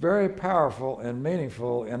is very powerful and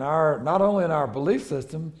meaningful in not only in our belief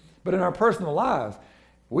system, but in our personal lives.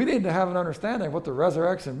 We need to have an understanding of what the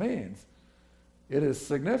resurrection means. It is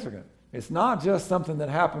significant. It's not just something that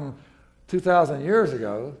happened 2,000 years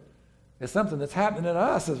ago. It's something that's happening in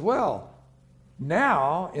us as well,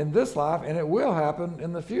 now in this life, and it will happen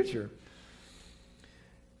in the future.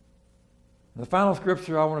 The final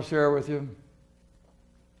scripture I want to share with you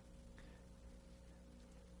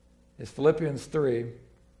is Philippians 3,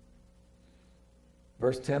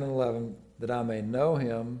 verse 10 and 11, that I may know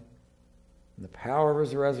him and the power of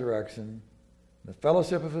his resurrection, the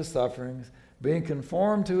fellowship of his sufferings, being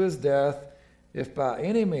conformed to his death, if by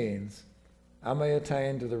any means I may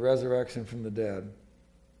attain to the resurrection from the dead.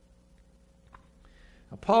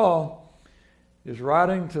 Now, Paul is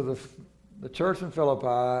writing to the church in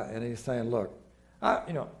Philippi, and he's saying, look,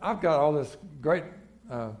 I've got all this great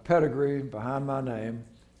pedigree behind my name.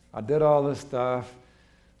 I did all this stuff,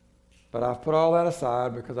 but I've put all that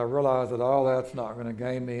aside because I realize that all that's not going to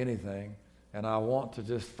gain me anything, and I want to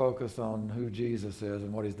just focus on who Jesus is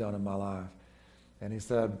and what he's done in my life. And he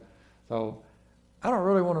said, so I don't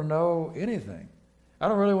really want to know anything. I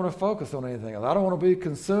don't really want to focus on anything else. I don't want to be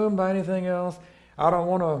consumed by anything else. I don't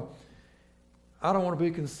want to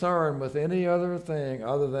be concerned with any other thing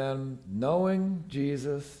other than knowing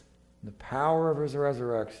Jesus the power of his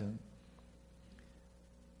resurrection.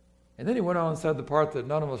 And then he went on and said the part that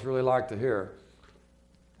none of us really like to hear.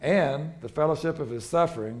 And the fellowship of his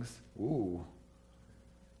sufferings. Ooh,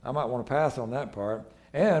 I might want to pass on that part.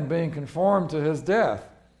 And being conformed to his death.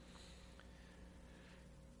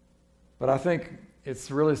 But I think it's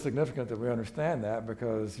really significant that we understand that,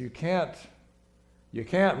 because you can't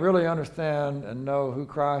really understand and know who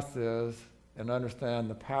Christ is and understand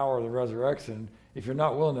the power of the resurrection if you're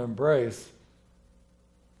not willing to embrace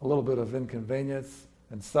a little bit of inconvenience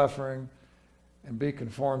and suffering and be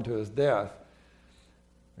conformed to his death.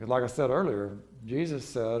 Because like I said earlier, Jesus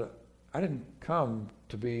said, I didn't come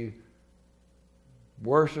to be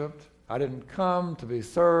worshipped. I didn't come to be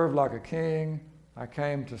served like a king. I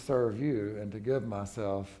came to serve you and to give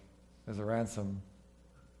myself as a ransom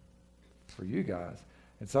for you guys.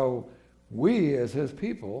 And so we as his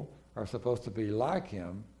people are supposed to be like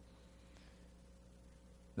him.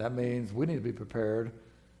 That means we need to be prepared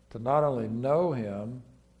to not only know him,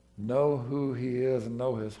 know who he is and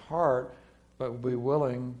know his heart, but be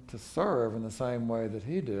willing to serve in the same way that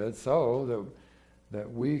he did, so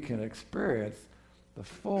that we can experience the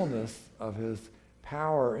fullness of his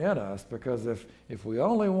power in us. Because if we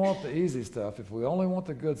only want the easy stuff, if we only want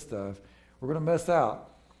the good stuff, we're going to miss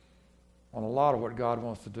out on a lot of what God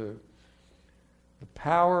wants to do. The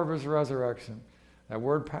power of his resurrection. That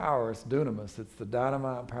word power is dunamis. It's the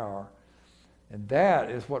dynamite power. And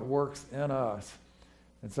that is what works in us.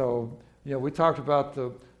 And so, we talked about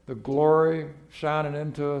the glory shining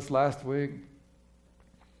into us last week.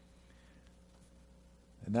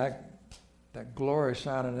 And that glory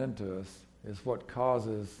shining into us is what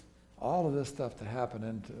causes all of this stuff to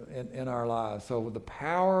happen in our lives. So with the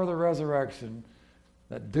power of the resurrection,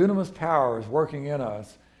 that dunamis power is working in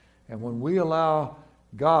us. And when we allow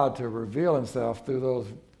God to reveal himself through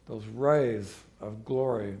those rays of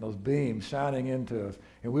glory, those beams shining into us,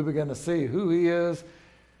 and we begin to see who he is,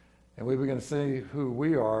 and we begin to see who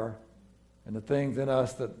we are, and the things in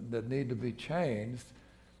us that need to be changed,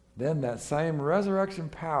 then that same resurrection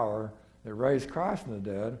power that raised Christ from the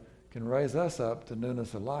dead can raise us up to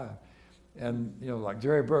newness of life. And, like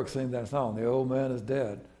Jerry Brooks sings that song, "The Old Man is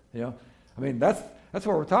Dead." That's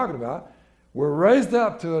what we're talking about. We're raised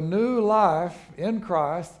up to a new life in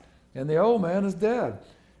Christ, and the old man is dead.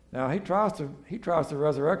 Now, he tries to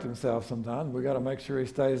resurrect himself sometimes. We got to make sure he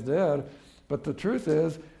stays dead. But the truth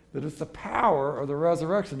is that it's the power of the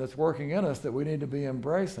resurrection that's working in us that we need to be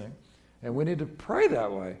embracing. And we need to pray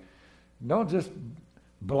that way. Don't just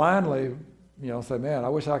blindly, say, man, I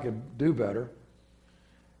wish I could do better.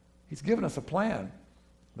 He's given us a plan.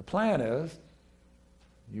 The plan is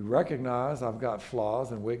you recognize I've got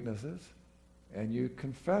flaws and weaknesses, and you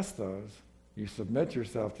confess those. You submit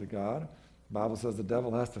yourself to God. The Bible says the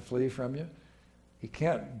devil has to flee from you. He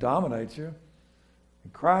can't dominate you.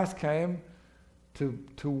 And Christ came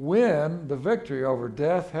to win the victory over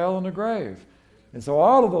death, hell, and the grave. And so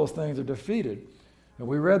all of those things are defeated. And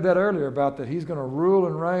we read that earlier about that he's going to rule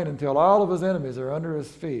and reign until all of his enemies are under his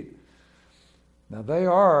feet. Now they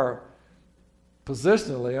are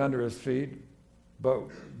positionally under his feet,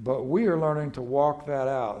 but we are learning to walk that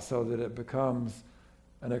out so that it becomes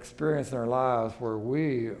an experience in our lives where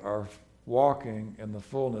we are walking in the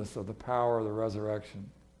fullness of the power of the resurrection.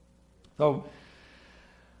 So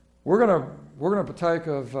we're gonna partake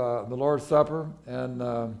of the Lord's Supper,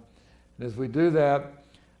 and as we do that,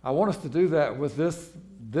 I want us to do that with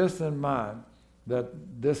this in mind,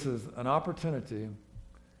 that this is an opportunity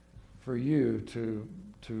for you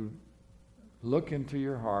to look into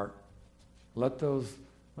your heart. Let those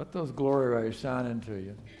glory rays shine into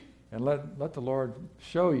you, and let the Lord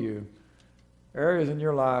show you areas in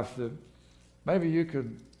your life that maybe you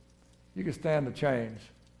could stand to change.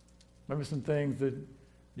 Maybe some things that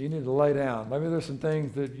you need to lay down. Maybe there's some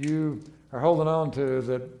things that you are holding on to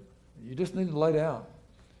that you just need to lay down.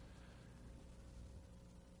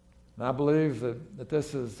 And I believe that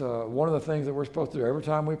this is one of the things that we're supposed to do every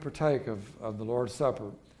time we partake of the Lord's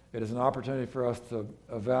Supper. It is an opportunity for us to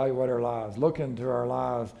evaluate our lives, look into our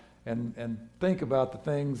lives, and think about the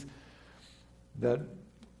things that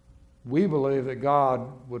we believe that God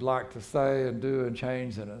would like to say and do and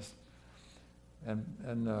change in us.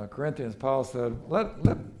 And Corinthians, Paul said, let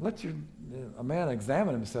a man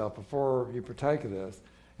examine himself before you partake of this.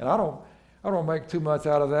 And I don't make too much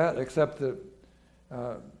out of that, except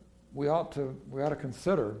that we ought to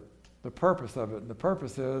consider the purpose of it. And the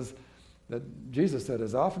purpose is that Jesus said,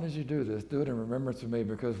 as often as you do this, do it in remembrance of me.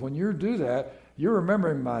 Because when you do that, you're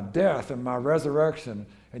remembering my death and my resurrection,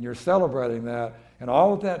 and you're celebrating that, and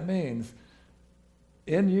all that means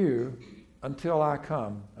in you until I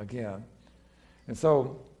come again. And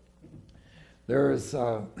so There's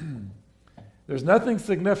nothing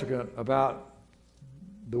significant about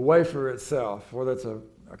the wafer itself, whether it's a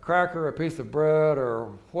cracker, a piece of bread,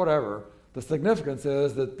 or whatever. The significance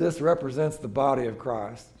is that this represents the body of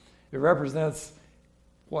Christ. It represents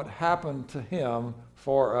what happened to him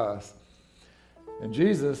for us. And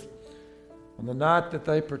Jesus, on the night that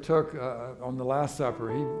they partook on the Last Supper,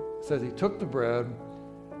 he says he took the bread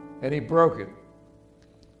and he broke it.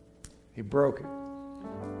 He broke it.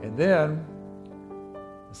 And then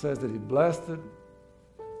it says that he blessed it.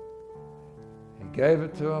 He gave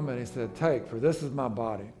it to him and he said, "Take, for this is my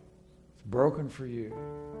body. It's broken for you."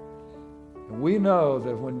 And we know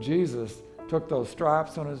that when Jesus took those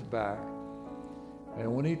stripes on his back,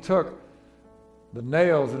 and when he took the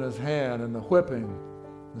nails in his hand and the whipping,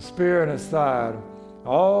 the spear in his side,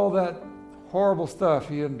 all that horrible stuff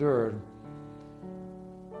he endured,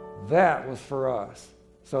 that was for us,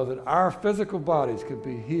 so that our physical bodies could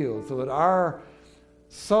be healed, so that our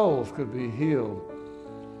souls could be healed,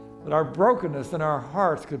 that our brokenness in our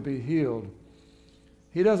hearts could be healed.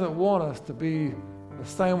 He doesn't want us to be the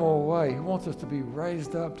same old way. He wants us to be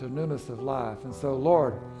raised up to newness of life. And so,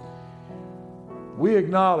 Lord, we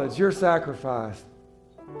acknowledge your sacrifice.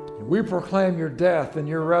 And we proclaim your death and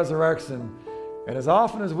your resurrection. And as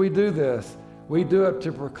often as we do this, we do it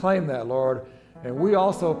to proclaim that, Lord. And we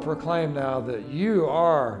also proclaim now that you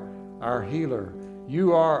are our healer.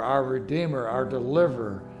 You are our redeemer, our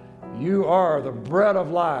deliverer. You are the bread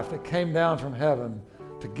of life that came down from heaven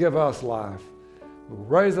to give us life.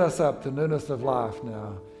 Raise us up to newness of life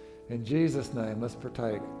now. In Jesus' name, let's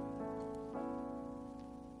partake.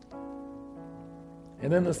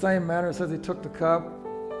 And in the same manner, it says he took the cup.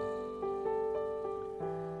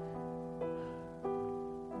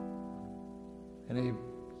 And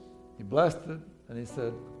he blessed it, and he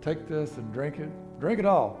said, "Take this and drink it. Drink it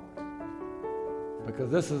all. Because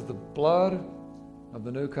this is the blood of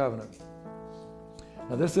the new covenant."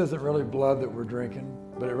 Now, this isn't really blood that we're drinking,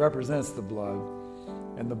 but it represents the blood.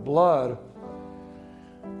 And the blood,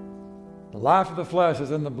 the life of the flesh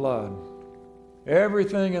is in the blood.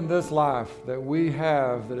 Everything in this life that we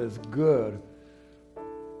have that is good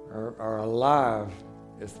or alive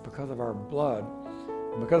is because of our blood.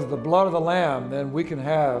 And because of the blood of the Lamb, then we can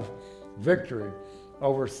have victory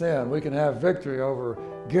over sin. We can have victory over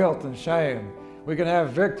guilt and shame. We can have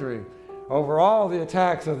victory over all the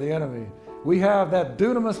attacks of the enemy. We have that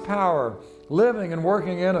dunamis power living and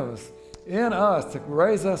working in us to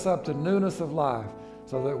raise us up to newness of life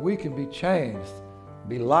so that we can be changed,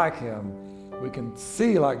 be like him. We can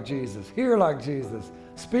see like Jesus, hear like Jesus,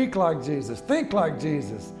 speak like Jesus, think like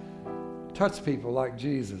Jesus, touch people like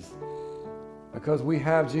Jesus, because we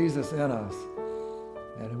have Jesus in us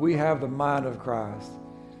and we have the mind of Christ.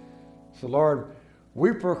 So, Lord,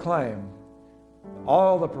 we proclaim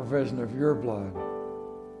all the provision of your blood,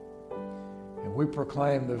 and we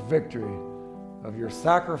proclaim the victory of your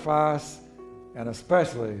sacrifice and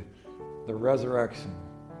especially the resurrection.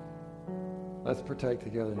 Let's partake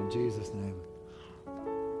together in Jesus' name.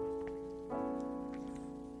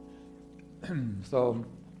 So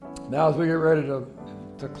now as we get ready to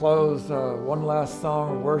close, one last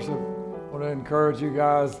song of worship, I want to encourage you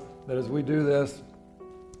guys that as we do this,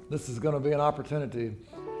 this is going to be an opportunity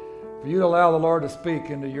for you to allow the Lord to speak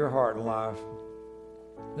into your heart and life.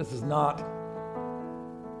 This is not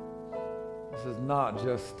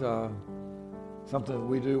just something that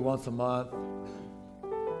we do once a month.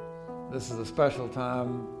 This is a special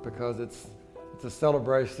time because it's a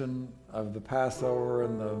celebration of the Passover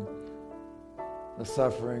and the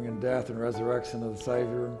suffering and death and resurrection of the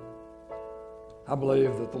Savior. I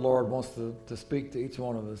believe that the Lord wants to speak to each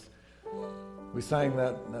one of us. We sang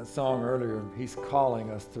that song earlier. He's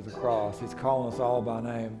calling us to the cross. He's calling us all by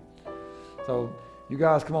name. So you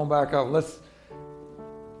guys come on back up. Let's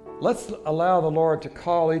allow the Lord to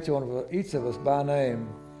call each of us by name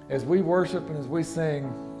as we worship and as we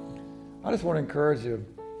sing. I just want to encourage you.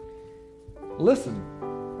 Listen,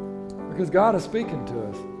 because God is speaking to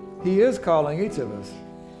us. He is calling each of us.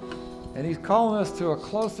 And he's calling us to a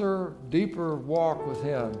closer, deeper walk with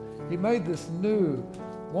him. He made this new,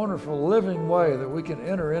 wonderful, living way that we can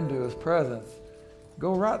enter into his presence.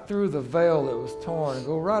 Go right through the veil that was torn.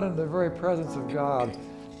 Go right into the very presence of God.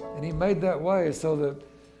 And he made that way so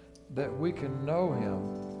that we can know him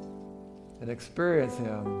and experience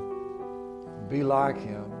him, be like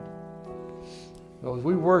him. So as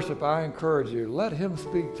we worship, I encourage you, let him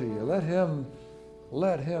speak to you.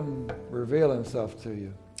 Let him reveal himself to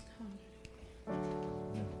you.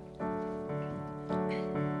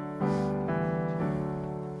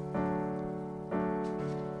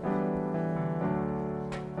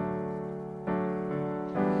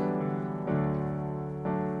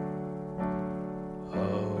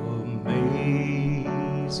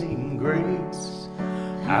 grace,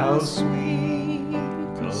 how sweet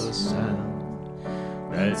the sound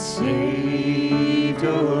that saved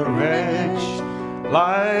a wretch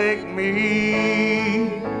like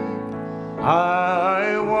me.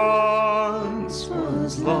 I once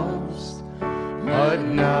was lost, but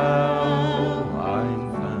now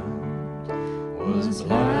I'm found. Was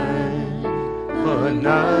blind, but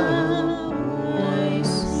now I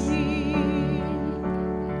see.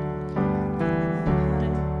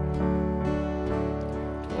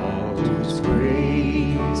 Twas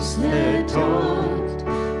grace that taught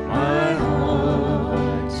my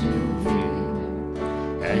heart to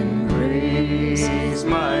fear, and grace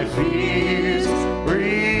my fears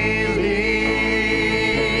relieved.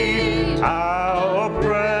 How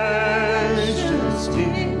precious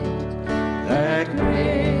did that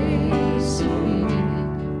grace in me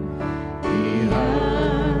be.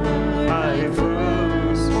 I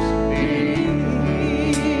first believed.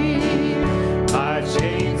 My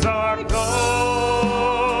chains are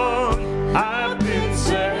gone, I've been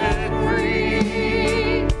set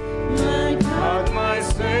free. My God, my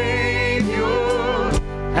Savior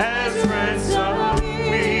has ransomed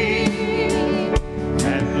me,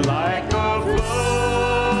 and like a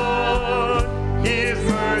flood, His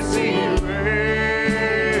mercy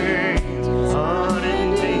reigns.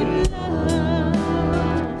 Unending love,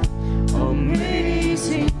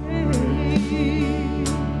 amazing grace.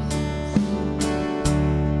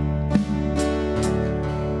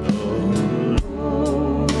 The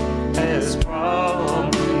Lord has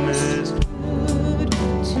promised good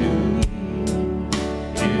to me.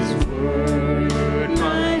 His word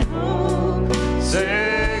my hope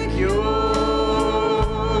secures.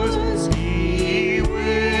 He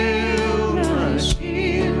will my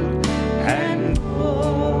shield and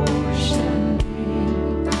portion be,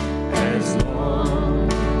 as long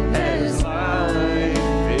as life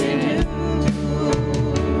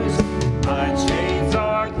endures. My chains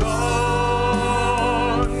are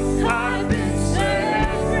gone, I've been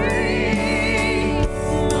set free.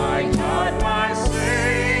 My God, my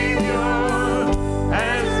Savior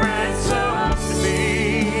has ransomed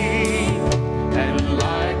me, and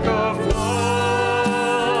like a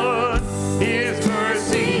flood, His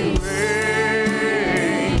mercy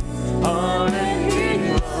reigns. Unending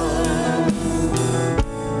love,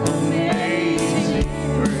 amazing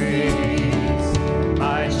grace.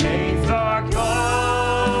 My chains are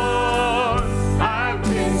gone, I've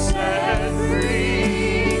been set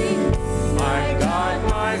free. My God,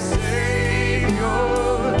 my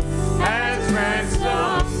Savior has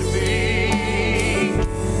ransomed me,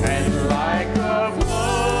 and like a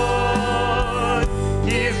flood,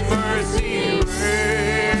 His mercy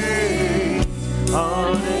reigns.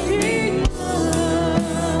 Unending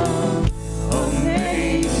love,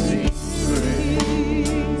 amazing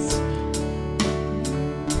grace.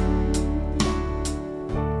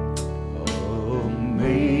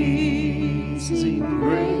 Amazing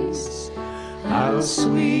grace, how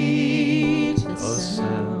sweet the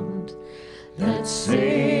sound that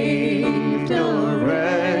saved a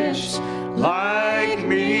wretch like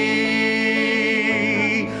me.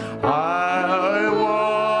 I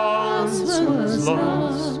once was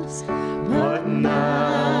lost, but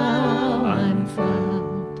now I'm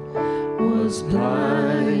found. Was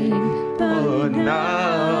blind, but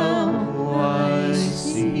now I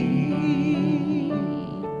see.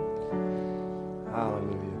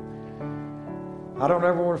 Hallelujah. I don't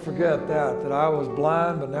ever want to forget that I was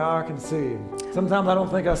blind, but now I can see. Sometimes I don't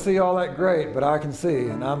think I see all that great, but I can see.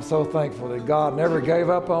 And I'm so thankful that God never gave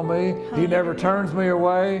up on me. He never turns me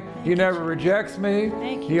away. He never rejects me.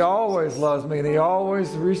 Thank you, He always loves me, and He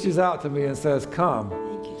always reaches out to me and says, come,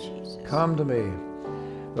 Thank you, Jesus. come to me.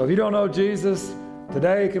 So if you don't know Jesus,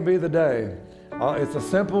 today can be the day. It's a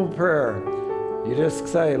simple prayer. You just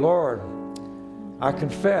say, Lord, I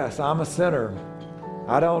confess I'm a sinner.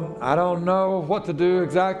 I don't know what to do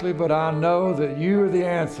exactly, but I know that you are the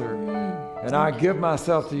answer. And I give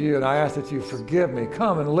myself to you, and I ask that you forgive me.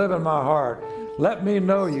 Come and live in my heart. Let me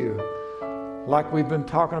know you like we've been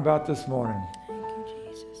talking about this morning. Thank you,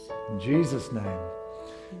 Jesus. In Jesus' name.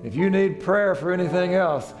 If you need prayer for anything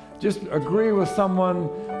else, just agree with someone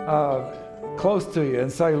close to you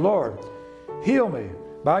and say, Lord, heal me.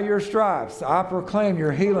 By your stripes, I proclaim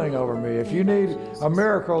your healing over me. If you need a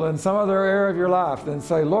miracle in some other area of your life, then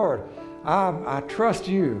say, Lord, I trust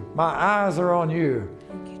you. My eyes are on you.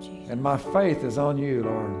 Thank you, Jesus. And my faith is on you,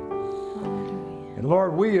 Lord. Hallelujah. And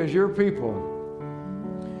Lord, we as your people,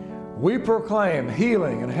 we proclaim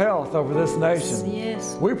healing and health over this nation.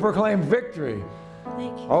 Yes. We proclaim victory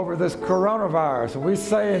Thank you. over this coronavirus. And we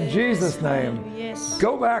say in Jesus' name, Yes.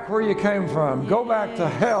 go back where you came from. Go back to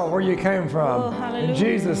hell where you came Oh, from. hallelujah. In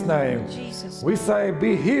Jesus' name. In Jesus' We say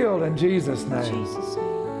be healed in Jesus' name. Jesus'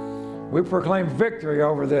 name. We proclaim victory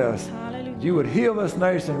over this. Hallelujah. You would heal this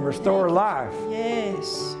nation, restore life,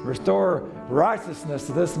 Yes. restore righteousness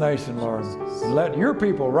to this nation, Lord. And let your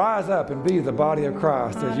people rise up and be the body of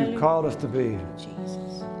Christ as you've called us to be.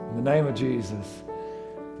 Jesus. In the name of Jesus.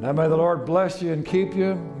 Now may the Lord bless you and keep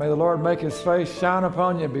you. May the Lord make his face shine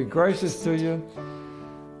upon you and be gracious to you.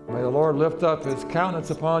 May the Lord lift up his countenance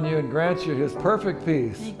upon you and grant you his perfect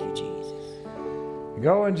peace. Thank you, Jesus.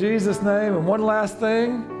 Go in Jesus' name. And one last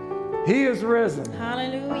thing, he is risen.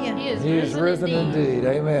 Hallelujah. He is He is risen indeed.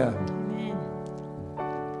 Amen.